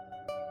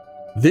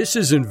 This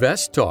is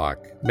Invest Talk,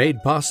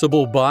 made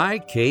possible by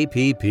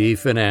KPP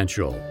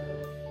Financial.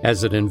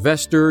 As an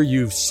investor,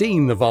 you've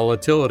seen the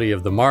volatility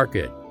of the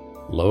market.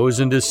 Lows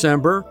in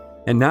December,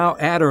 and now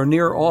at or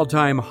near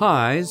all-time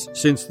highs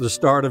since the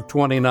start of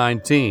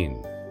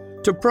 2019.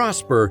 To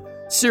prosper,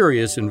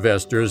 serious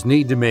investors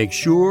need to make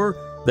sure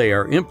they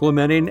are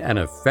implementing an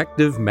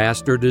effective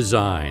master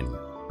design,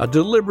 a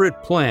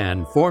deliberate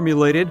plan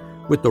formulated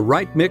with the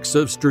right mix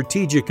of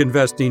strategic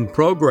investing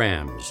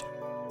programs.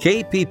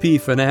 KPP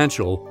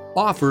Financial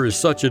offers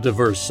such a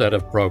diverse set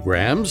of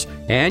programs,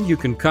 and you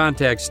can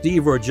contact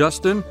Steve or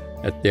Justin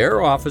at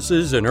their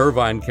offices in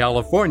Irvine,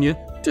 California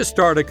to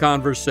start a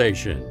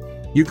conversation.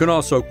 You can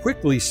also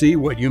quickly see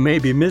what you may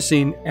be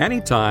missing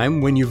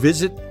anytime when you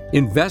visit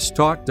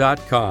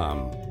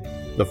investtalk.com.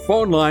 The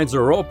phone lines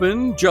are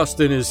open,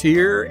 Justin is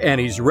here,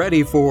 and he's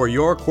ready for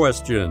your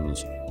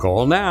questions.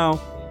 Call now,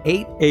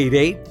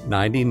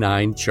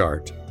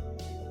 888-99-CHART.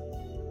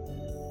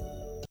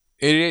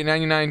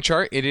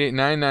 8899-CHART,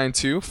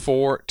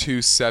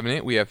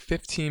 888-992-4278. We have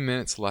 15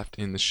 minutes left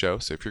in the show,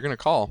 so if you're going to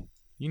call,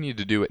 you need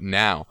to do it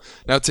now.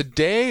 Now,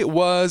 today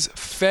was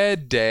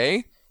Fed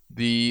Day.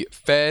 The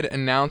Fed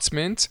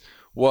announcement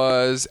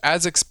was,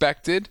 as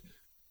expected,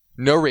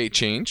 no rate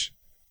change.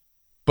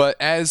 But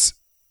as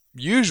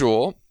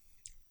usual,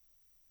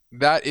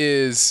 that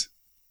is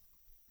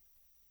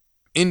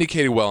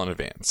indicated well in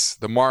advance.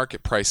 The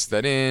market prices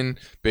that in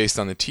based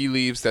on the tea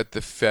leaves that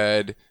the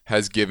Fed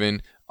has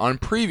given on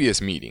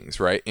previous meetings,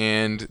 right?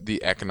 And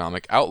the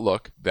economic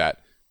outlook that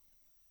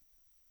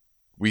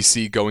we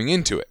see going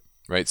into it,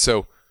 right?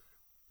 So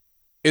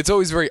it's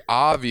always very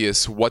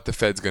obvious what the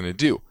Fed's going to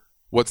do.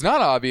 What's not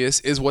obvious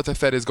is what the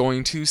Fed is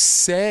going to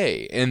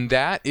say, and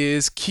that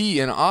is key.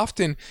 And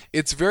often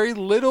it's very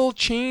little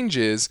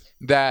changes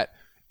that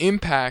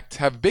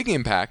have big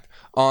impact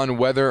on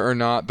whether or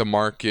not the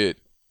market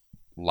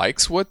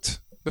likes what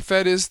the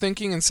Fed is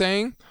thinking and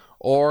saying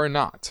or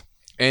not.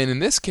 And in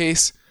this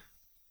case,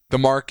 the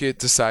market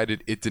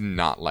decided it did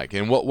not like it.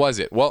 And what was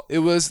it? Well, it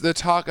was the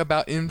talk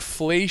about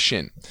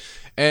inflation.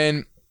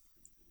 And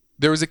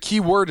there was a key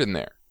word in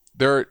there.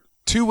 There are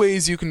two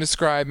ways you can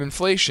describe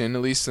inflation,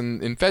 at least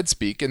in Fed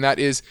speak, and that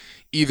is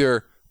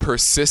either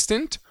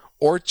persistent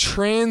or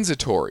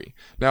transitory.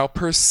 Now,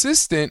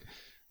 persistent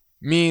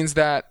means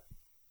that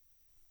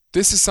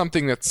this is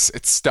something it's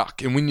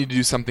stuck, and we need to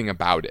do something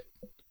about it,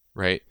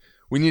 right?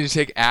 We need to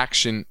take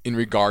action in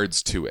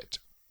regards to it,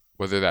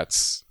 whether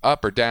that's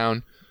up or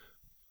down.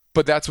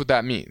 But that's what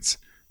that means.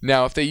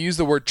 Now, if they use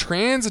the word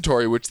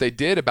transitory, which they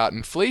did about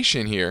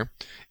inflation here,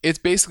 it's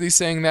basically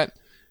saying that,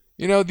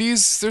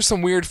 there's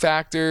some weird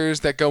factors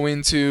that go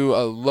into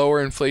a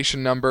lower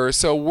inflation number.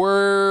 So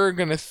we're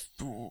going to,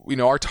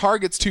 our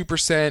target's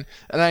 2%,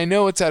 and I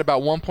know it's at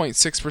about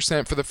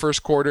 1.6% for the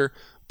first quarter,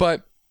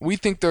 but we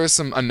think there's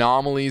some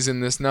anomalies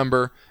in this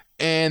number,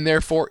 and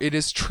therefore it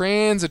is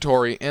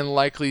transitory and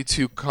likely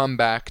to come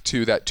back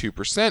to that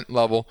 2%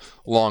 level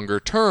longer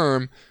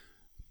term,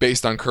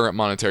 based on current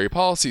monetary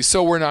policy,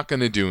 so we're not going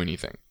to do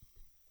anything.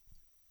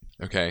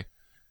 Okay?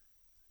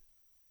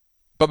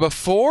 But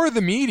before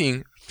the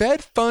meeting,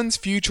 Fed funds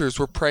futures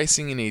were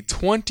pricing in a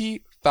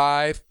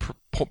 25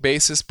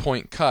 basis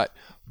point cut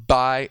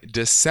by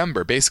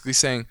December, basically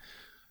saying,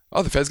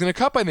 the Fed's going to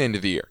cut by the end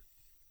of the year.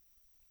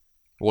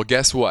 Well,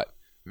 guess what?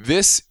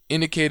 This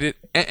indicated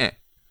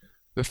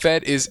the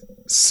Fed is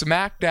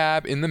smack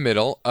dab in the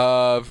middle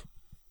of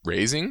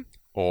raising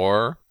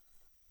or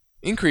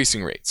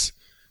increasing rates.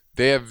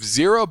 They have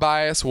zero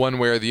bias one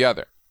way or the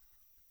other.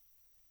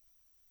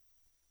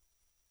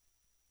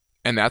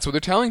 And that's what they're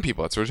telling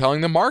people. That's what they're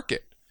telling the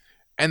market.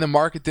 And the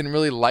market didn't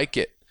really like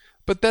it.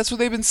 But that's what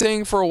they've been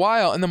saying for a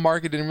while, and the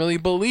market didn't really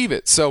believe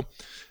it. So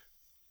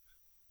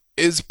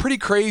it's pretty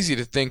crazy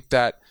to think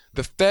that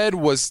the Fed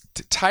was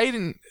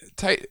tightening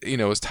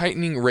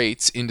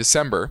rates in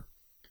December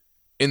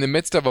in the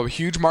midst of a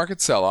huge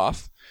market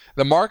sell-off.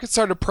 The market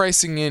started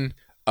pricing in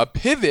a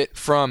pivot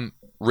from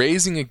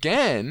raising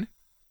again,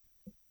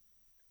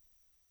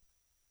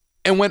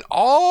 and went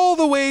all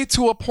the way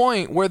to a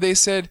point where they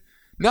said,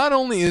 not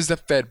only is the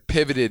Fed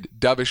pivoted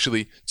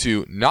dovishly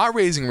to not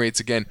raising rates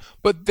again,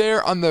 but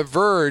they're on the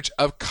verge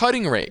of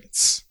cutting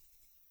rates.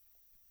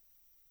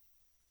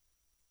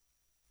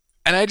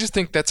 And I just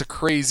think that's a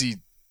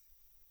crazy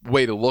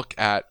way to look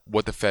at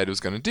what the Fed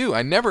was going to do.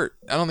 I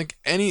don't think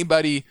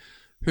anybody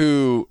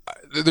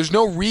there's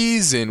no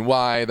reason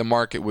why the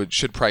market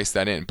should price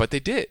that in, but they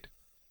did.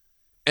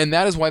 And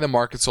that is why the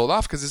market sold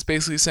off, because it's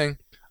basically saying,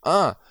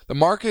 the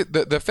market,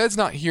 the Fed's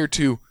not here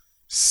to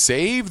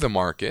save the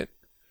market.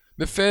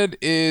 The Fed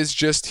is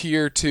just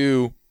here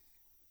to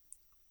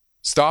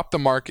stop the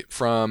market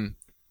from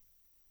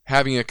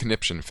having a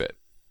conniption fit.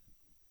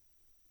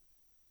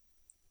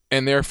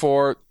 And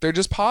therefore, they're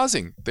just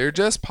pausing.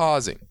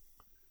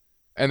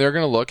 And they're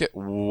going to look at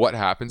what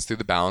happens through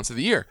the balance of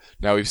the year.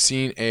 Now, we've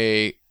seen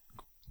a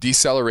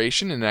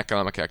deceleration in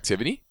economic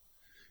activity,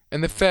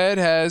 and the Fed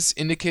has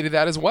indicated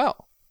that as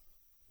well,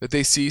 that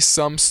they see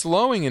some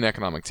slowing in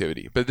economic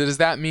activity. But does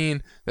that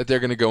mean that they're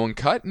going to go and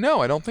cut?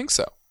 No, I don't think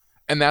so.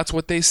 And that's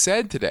what they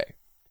said today.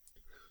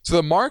 So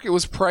the market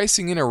was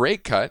pricing in a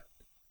rate cut,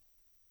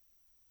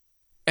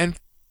 and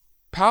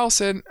Powell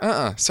said,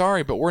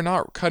 sorry, but we're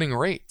not cutting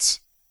rates.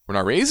 We're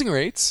not raising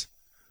rates,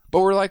 but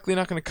we're likely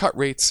not going to cut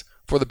rates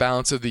for the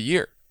balance of the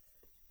year.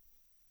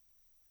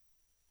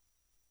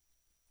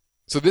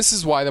 So this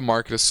is why the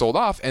market is sold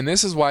off, and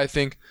this is why I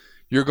think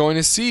you're going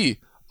to see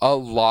a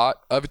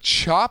lot of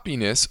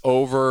choppiness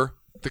over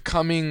the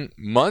coming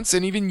months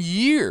and even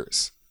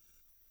years.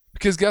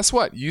 Because guess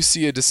what? You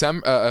see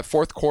a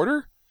fourth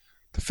quarter,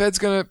 the Fed's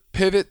going to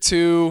pivot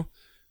to,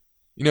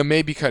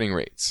 maybe cutting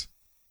rates.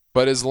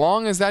 But as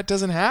long as that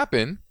doesn't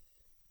happen,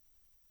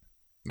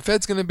 the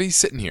Fed's going to be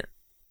sitting here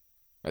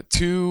at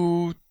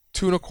 2.25,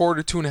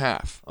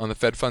 2.5 on the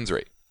Fed funds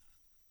rate.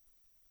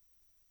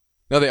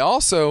 Now they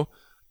also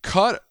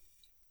cut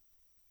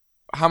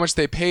how much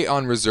they pay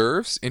on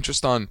reserves,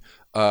 interest on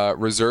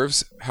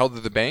reserves held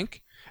at the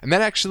bank, and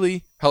that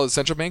actually held at the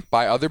central bank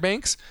by other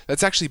banks.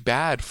 That's actually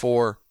bad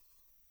for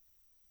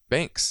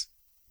banks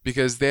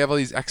because they have all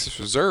these excess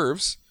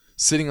reserves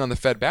sitting on the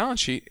Fed balance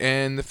sheet,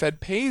 and the Fed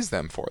pays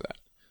them for that.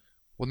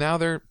 Well, now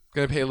they're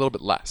going to pay a little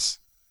bit less.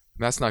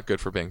 And that's not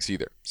good for banks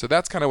either. So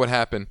that's kind of what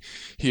happened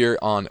here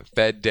on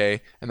Fed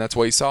Day, and that's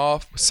why you saw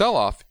a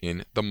sell-off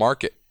in the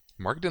market.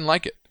 The market didn't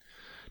like it.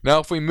 Now,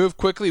 if we move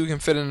quickly, we can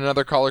fit in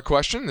another caller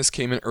question. This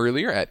came in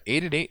earlier at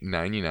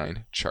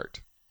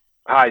 888-99-CHART.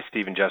 Hi,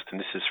 Steve and Justin.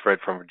 This is Fred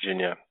from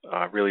Virginia.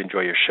 I really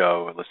enjoy your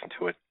show. I listen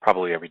to it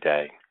probably every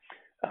day.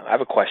 I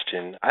have a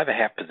question. I have a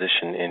half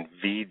position in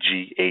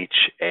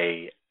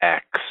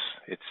VGHAX.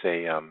 It's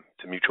a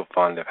mutual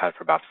fund I've had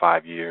for about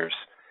 5 years,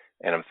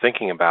 and I'm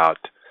thinking about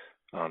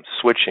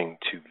switching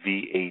to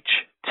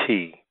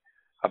VHT.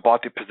 I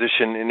bought the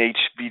position in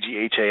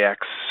VGHAX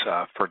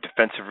for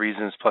defensive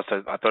reasons, plus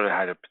I thought it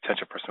had a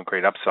potential for some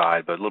great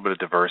upside, but a little bit of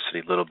diversity,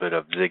 a little bit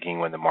of zigging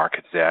when the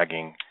market's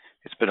zagging.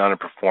 It's been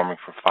underperforming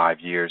for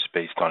 5 years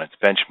based on its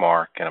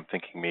benchmark, and I'm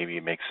thinking maybe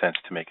it makes sense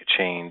to make a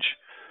change.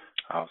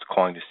 I was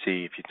calling to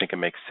see if you think it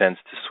makes sense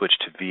to switch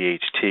to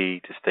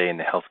VHT to stay in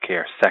the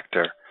healthcare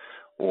sector,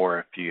 or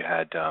if you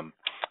had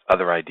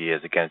other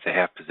ideas. Again, it's a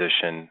half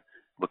position.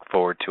 Look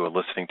forward to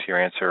listening to your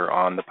answer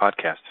on the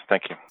podcast.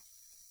 Thank you.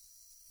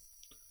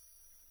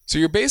 So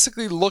you're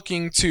basically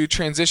looking to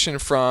transition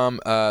from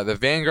the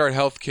Vanguard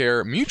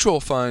Healthcare Mutual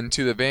Fund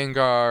to the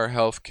Vanguard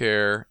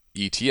Healthcare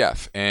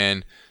ETF.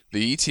 And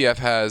the ETF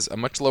has a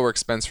much lower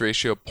expense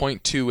ratio,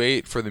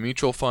 0.28 for the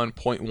mutual fund,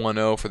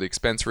 0.10 for the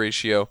expense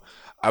ratio.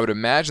 I would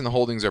imagine the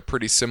holdings are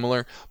pretty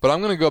similar, but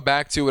I'm going to go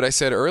back to what I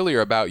said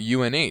earlier about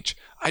UNH.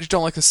 I just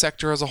don't like the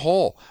sector as a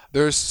whole.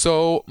 There's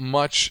so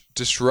much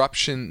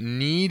disruption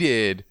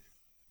needed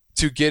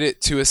to get it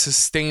to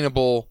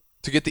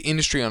to get the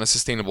industry on a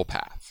sustainable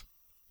path.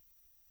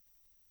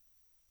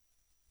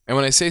 And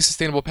when I say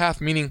sustainable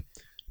path, meaning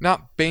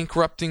not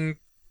bankrupting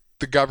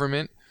the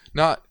government,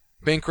 not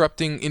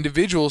bankrupting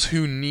individuals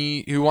who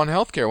want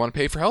healthcare, want to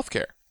pay for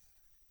healthcare.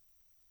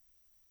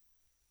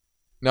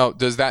 Now,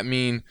 does that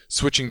mean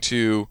switching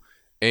to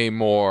a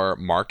more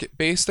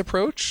market-based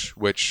approach,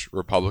 which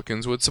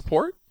Republicans would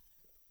support?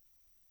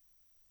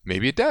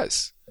 Maybe it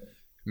does.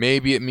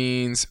 Maybe it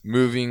means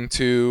moving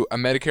to a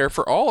Medicare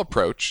for all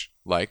approach,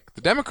 like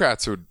the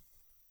Democrats would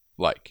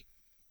like.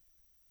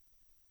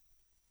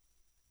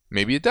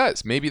 Maybe it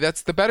does. Maybe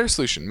that's the better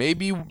solution.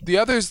 Maybe the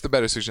other is the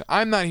better solution.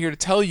 I'm not here to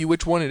tell you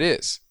which one it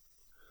is.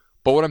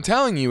 But what I'm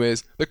telling you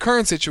is the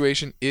current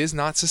situation is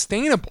not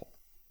sustainable.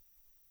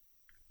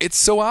 It's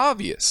so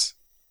obvious.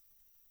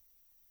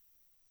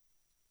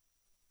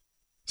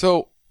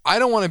 So I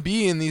don't want to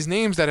be in these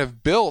names that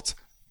have built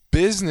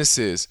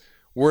businesses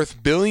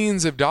worth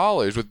billions of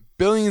dollars, with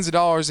billions of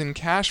dollars in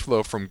cash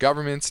flow from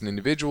governments and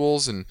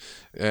individuals, and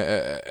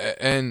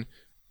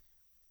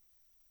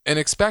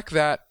expect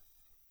that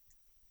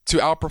to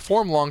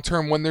outperform long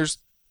term when there's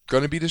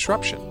going to be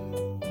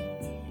disruption,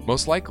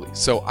 most likely.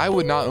 So I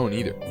would not own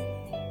either.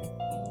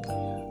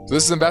 So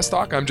this is Invest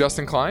Talk. I'm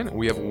Justin Klein.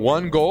 We have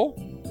one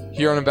goal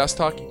here on Invest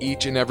Talk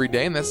each and every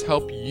day, and that's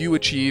help you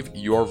achieve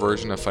your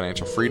version of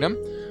financial freedom.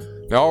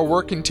 Now our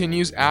work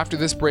continues after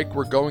this break.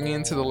 We're going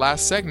into the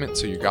last segment,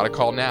 so you got to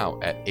call now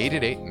at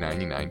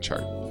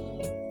 888-99-CHART.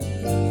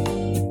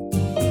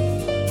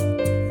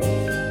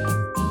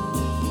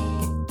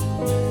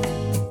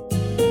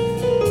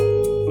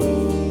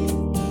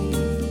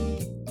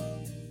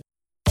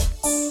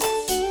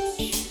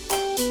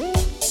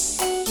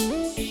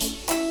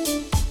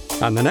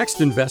 On the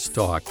next Invest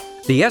Talk,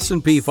 the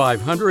S&P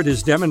 500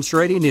 is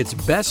demonstrating its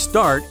best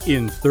start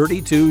in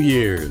 32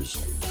 years.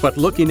 But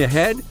looking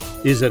ahead,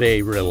 is it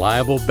a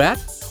reliable bet?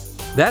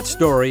 That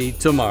story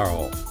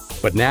tomorrow.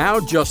 But now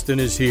Justin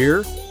is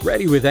here,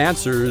 ready with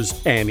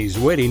answers, and he's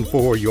waiting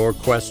for your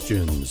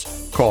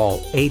questions. Call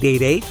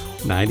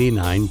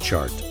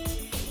 888-99-CHART.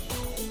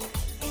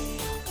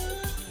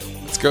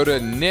 Let's go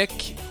to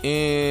Nick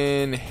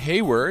in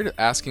Hayward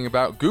asking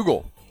about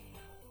Google.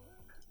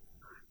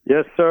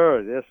 Yes,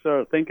 sir. Yes,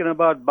 sir. Thinking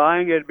about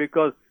buying it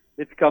because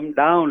it's come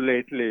down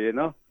lately,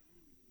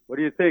 What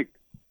do you think?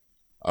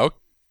 Oh,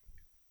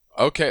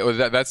 okay.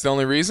 Well, that's the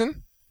only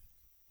reason?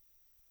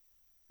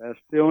 That's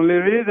the only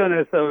reason.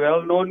 It's a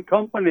well-known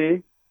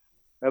company.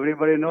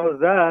 Everybody knows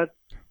that.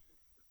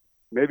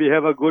 Maybe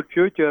have a good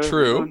future.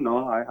 True.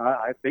 No,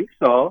 I think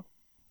so.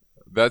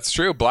 That's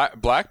true.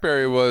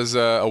 BlackBerry was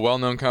a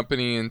well-known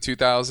company in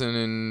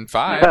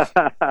 2005,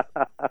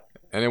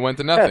 and it went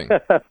to nothing,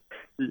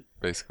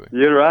 basically.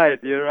 You're right.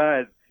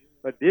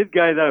 But these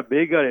guys are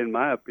bigger, in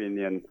my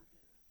opinion.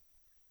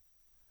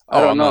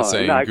 I'm not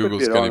saying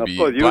Google's going to be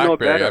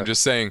BlackBerry. I'm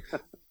just saying.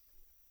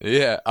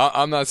 Yeah,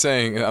 I'm not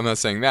saying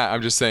that.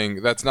 I'm just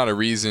saying that's not a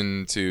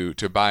reason to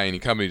buy any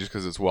company just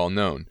because it's well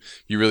known.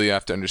 You really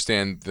have to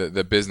understand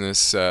the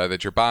business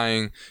that you're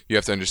buying. You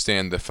have to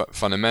understand the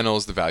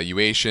fundamentals, the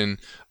valuation,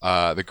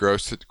 the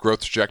growth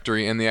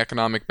trajectory, and the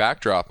economic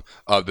backdrop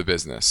of the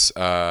business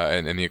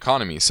and the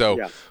economy. So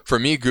for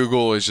me,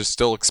 Google is just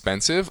still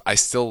expensive. I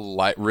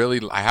still I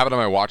have it on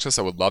my watch list.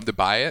 I would love to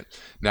buy it.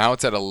 Now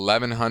it's at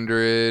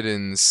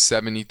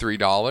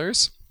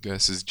 $1,173.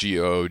 This is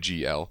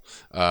GOGL.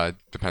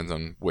 Depends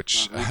on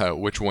which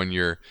one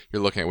you're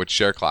looking at, which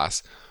share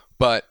class.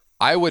 But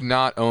I would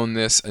not own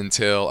this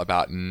until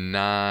about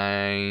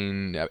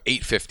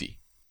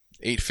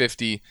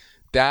 $850.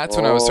 That's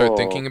when I would start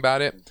thinking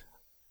about it.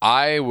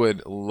 I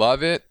would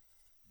love it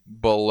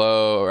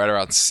below right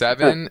around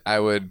 $7. I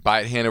would buy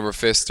it hand over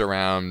fist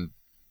around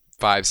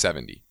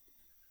 $570.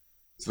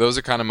 So those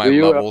are kind of my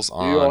levels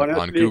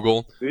on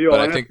Google. Do you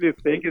honestly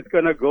think it's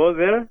going to go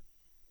there?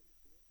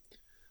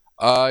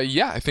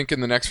 Yeah, I think in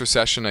the next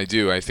recession I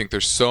do. I think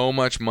there's so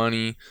much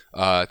money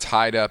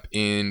tied up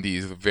in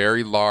these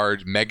very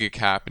large mega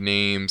cap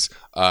names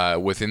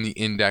within the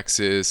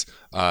indexes.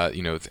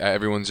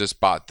 Everyone's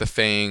just bought the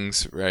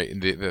FANGs, right?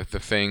 The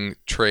FANG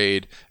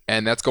trade,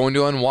 and that's going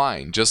to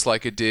unwind just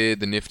like it did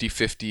the Nifty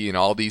 50 and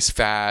all these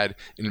fad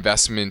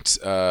investment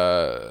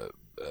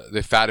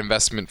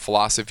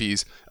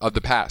philosophies of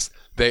the past.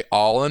 They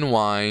all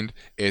unwind.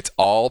 It's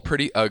all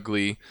pretty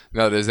ugly.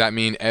 Now, does that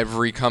mean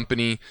every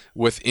company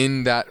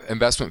within that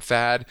investment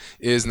fad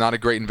is not a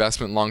great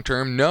investment long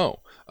term?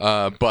 No.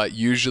 But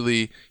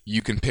usually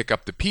you can pick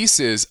up the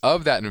pieces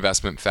of that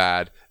investment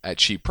fad at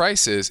cheap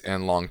prices,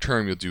 and long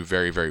term you'll do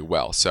very, very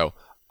well. So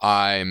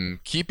I'm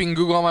keeping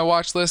Google on my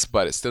watch list,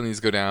 but it still needs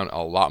to go down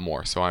a lot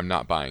more, so I'm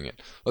not buying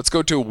it. Let's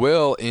go to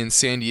Will in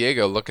San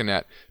Diego looking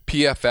at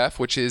PFF,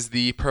 which is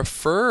the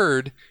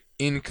preferred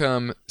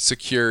income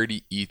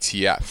security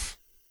ETF.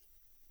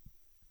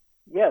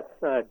 Yes,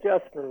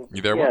 Justin.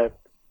 You there, Will?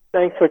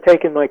 Thanks for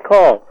taking my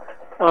call.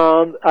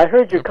 I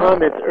heard your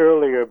comments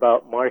earlier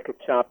about market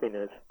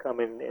choppiness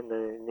coming in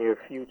the near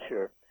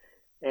future,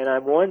 and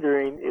I'm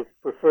wondering if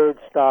preferred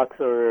stocks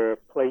are a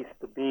place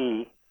to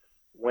be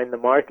when the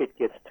market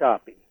gets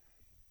choppy.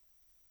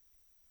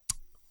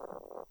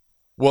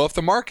 Well, if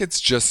the market's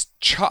just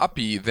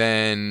choppy,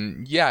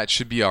 then yeah, it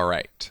should be all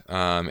right.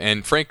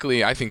 And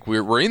frankly, I think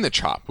we're in the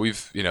chop.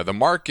 The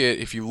market,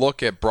 if you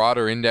look at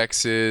broader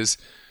indexes,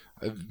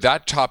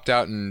 that topped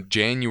out in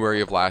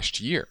January of last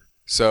year.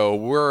 So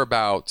we're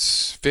about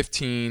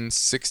 15,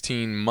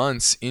 16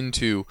 months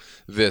into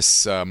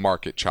this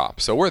market chop.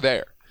 So we're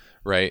there,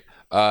 right?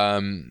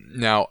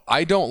 Now,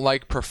 I don't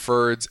like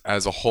preferreds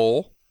as a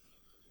whole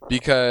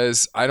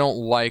because I don't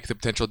like the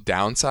potential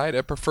downside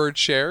of preferred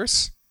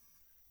shares.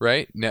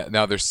 Right?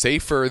 Now they're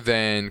safer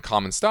than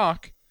common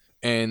stock,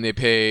 and they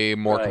pay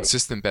more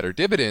consistent, better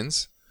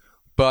dividends,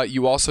 but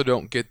you also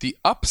don't get the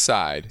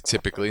upside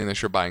typically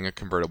unless you're buying a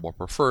convertible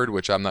preferred,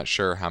 which I'm not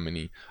sure how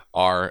many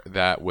are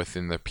that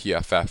within the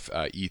PFF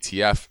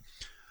ETF.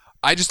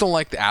 I just don't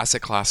like the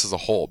asset class as a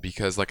whole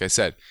because, like I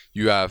said,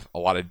 you have a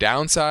lot of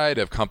downside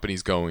of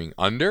companies going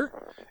under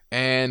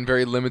and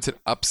very limited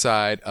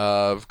upside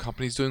of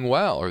companies doing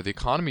well or the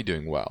economy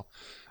doing well.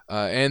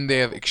 And they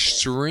have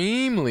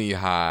extremely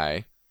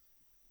high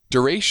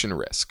duration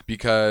risk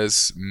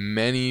because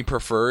many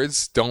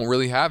preferreds don't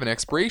really have an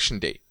expiration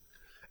date.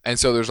 And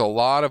so there's a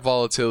lot of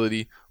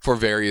volatility for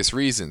various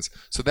reasons.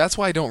 So that's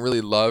why I don't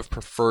really love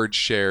preferred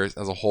shares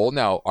as a whole.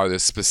 Now, are there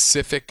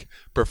specific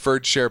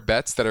preferred share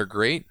bets that are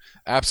great?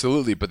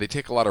 Absolutely, but they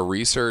take a lot of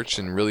research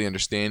and really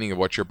understanding of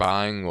what you're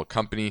buying, what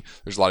company.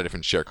 There's a lot of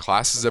different share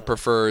classes of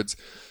preferreds.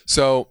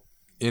 So,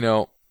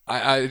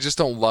 I just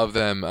don't love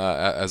them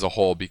as a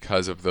whole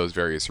because of those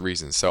various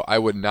reasons. So I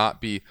would not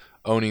be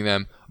owning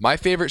them. My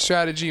favorite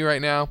strategy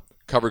right now,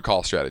 covered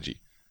call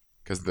strategy,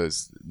 because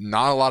there's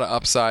not a lot of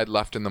upside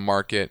left in the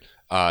market.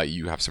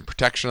 You have some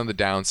protection on the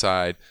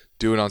downside.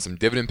 Do it on some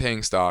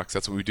dividend-paying stocks.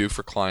 That's what we do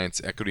for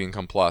clients, Equity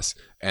Income Plus,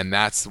 and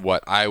that's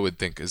what I would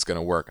think is going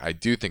to work. I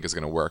do think is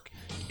going to work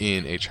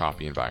in a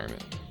choppy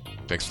environment.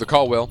 Thanks for the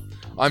call, Will.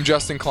 I'm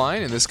Justin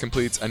Klein, and this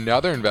completes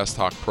another Invest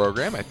Talk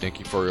program. I thank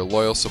you for your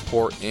loyal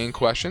support and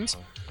questions.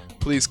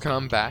 Please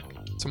come back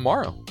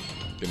tomorrow.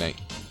 Good night.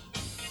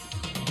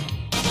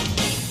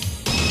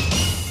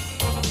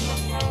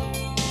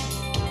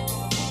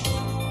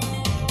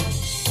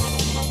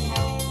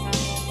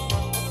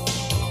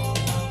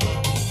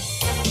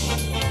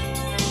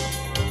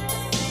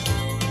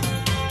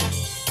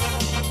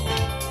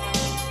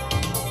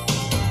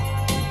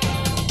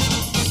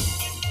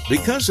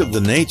 Because of the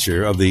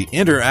nature of the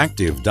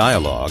interactive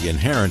dialogue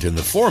inherent in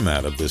the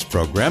format of this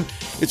program,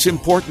 it's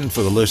important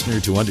for the listener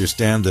to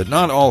understand that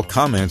not all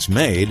comments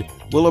made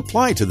will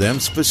apply to them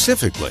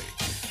specifically.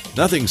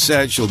 Nothing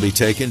said shall be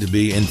taken to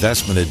be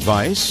investment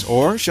advice,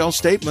 or shall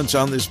statements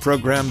on this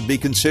program be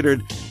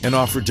considered an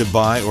offer to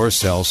buy or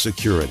sell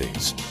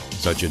securities.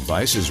 Such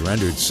advice is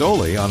rendered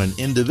solely on an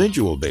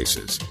individual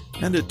basis,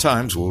 and at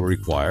times will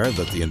require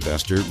that the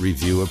investor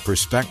review a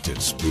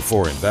prospectus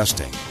before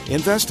investing.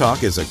 Invest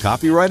Talk is a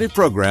copyrighted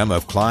program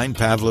of Klein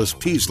Pavlis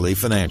Peasley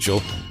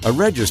Financial, a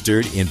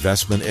registered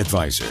investment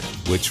advisor,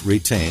 which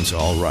retains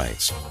all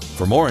rights.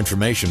 For more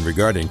information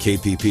regarding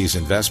KPP's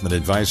investment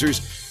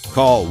advisors,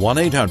 call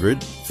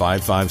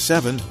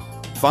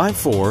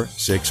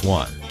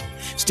 1-800-557-5461.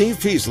 Steve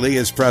Peasley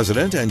is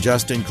President and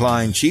Justin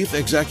Klein Chief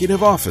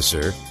Executive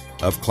Officer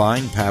of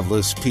Klein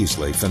Pavlis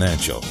Peasley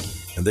Financial.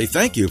 And they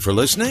thank you for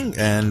listening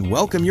and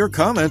welcome your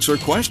comments or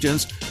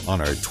questions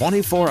on our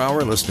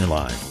 24-hour listener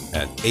line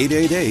at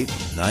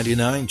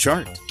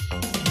 888-99-CHART.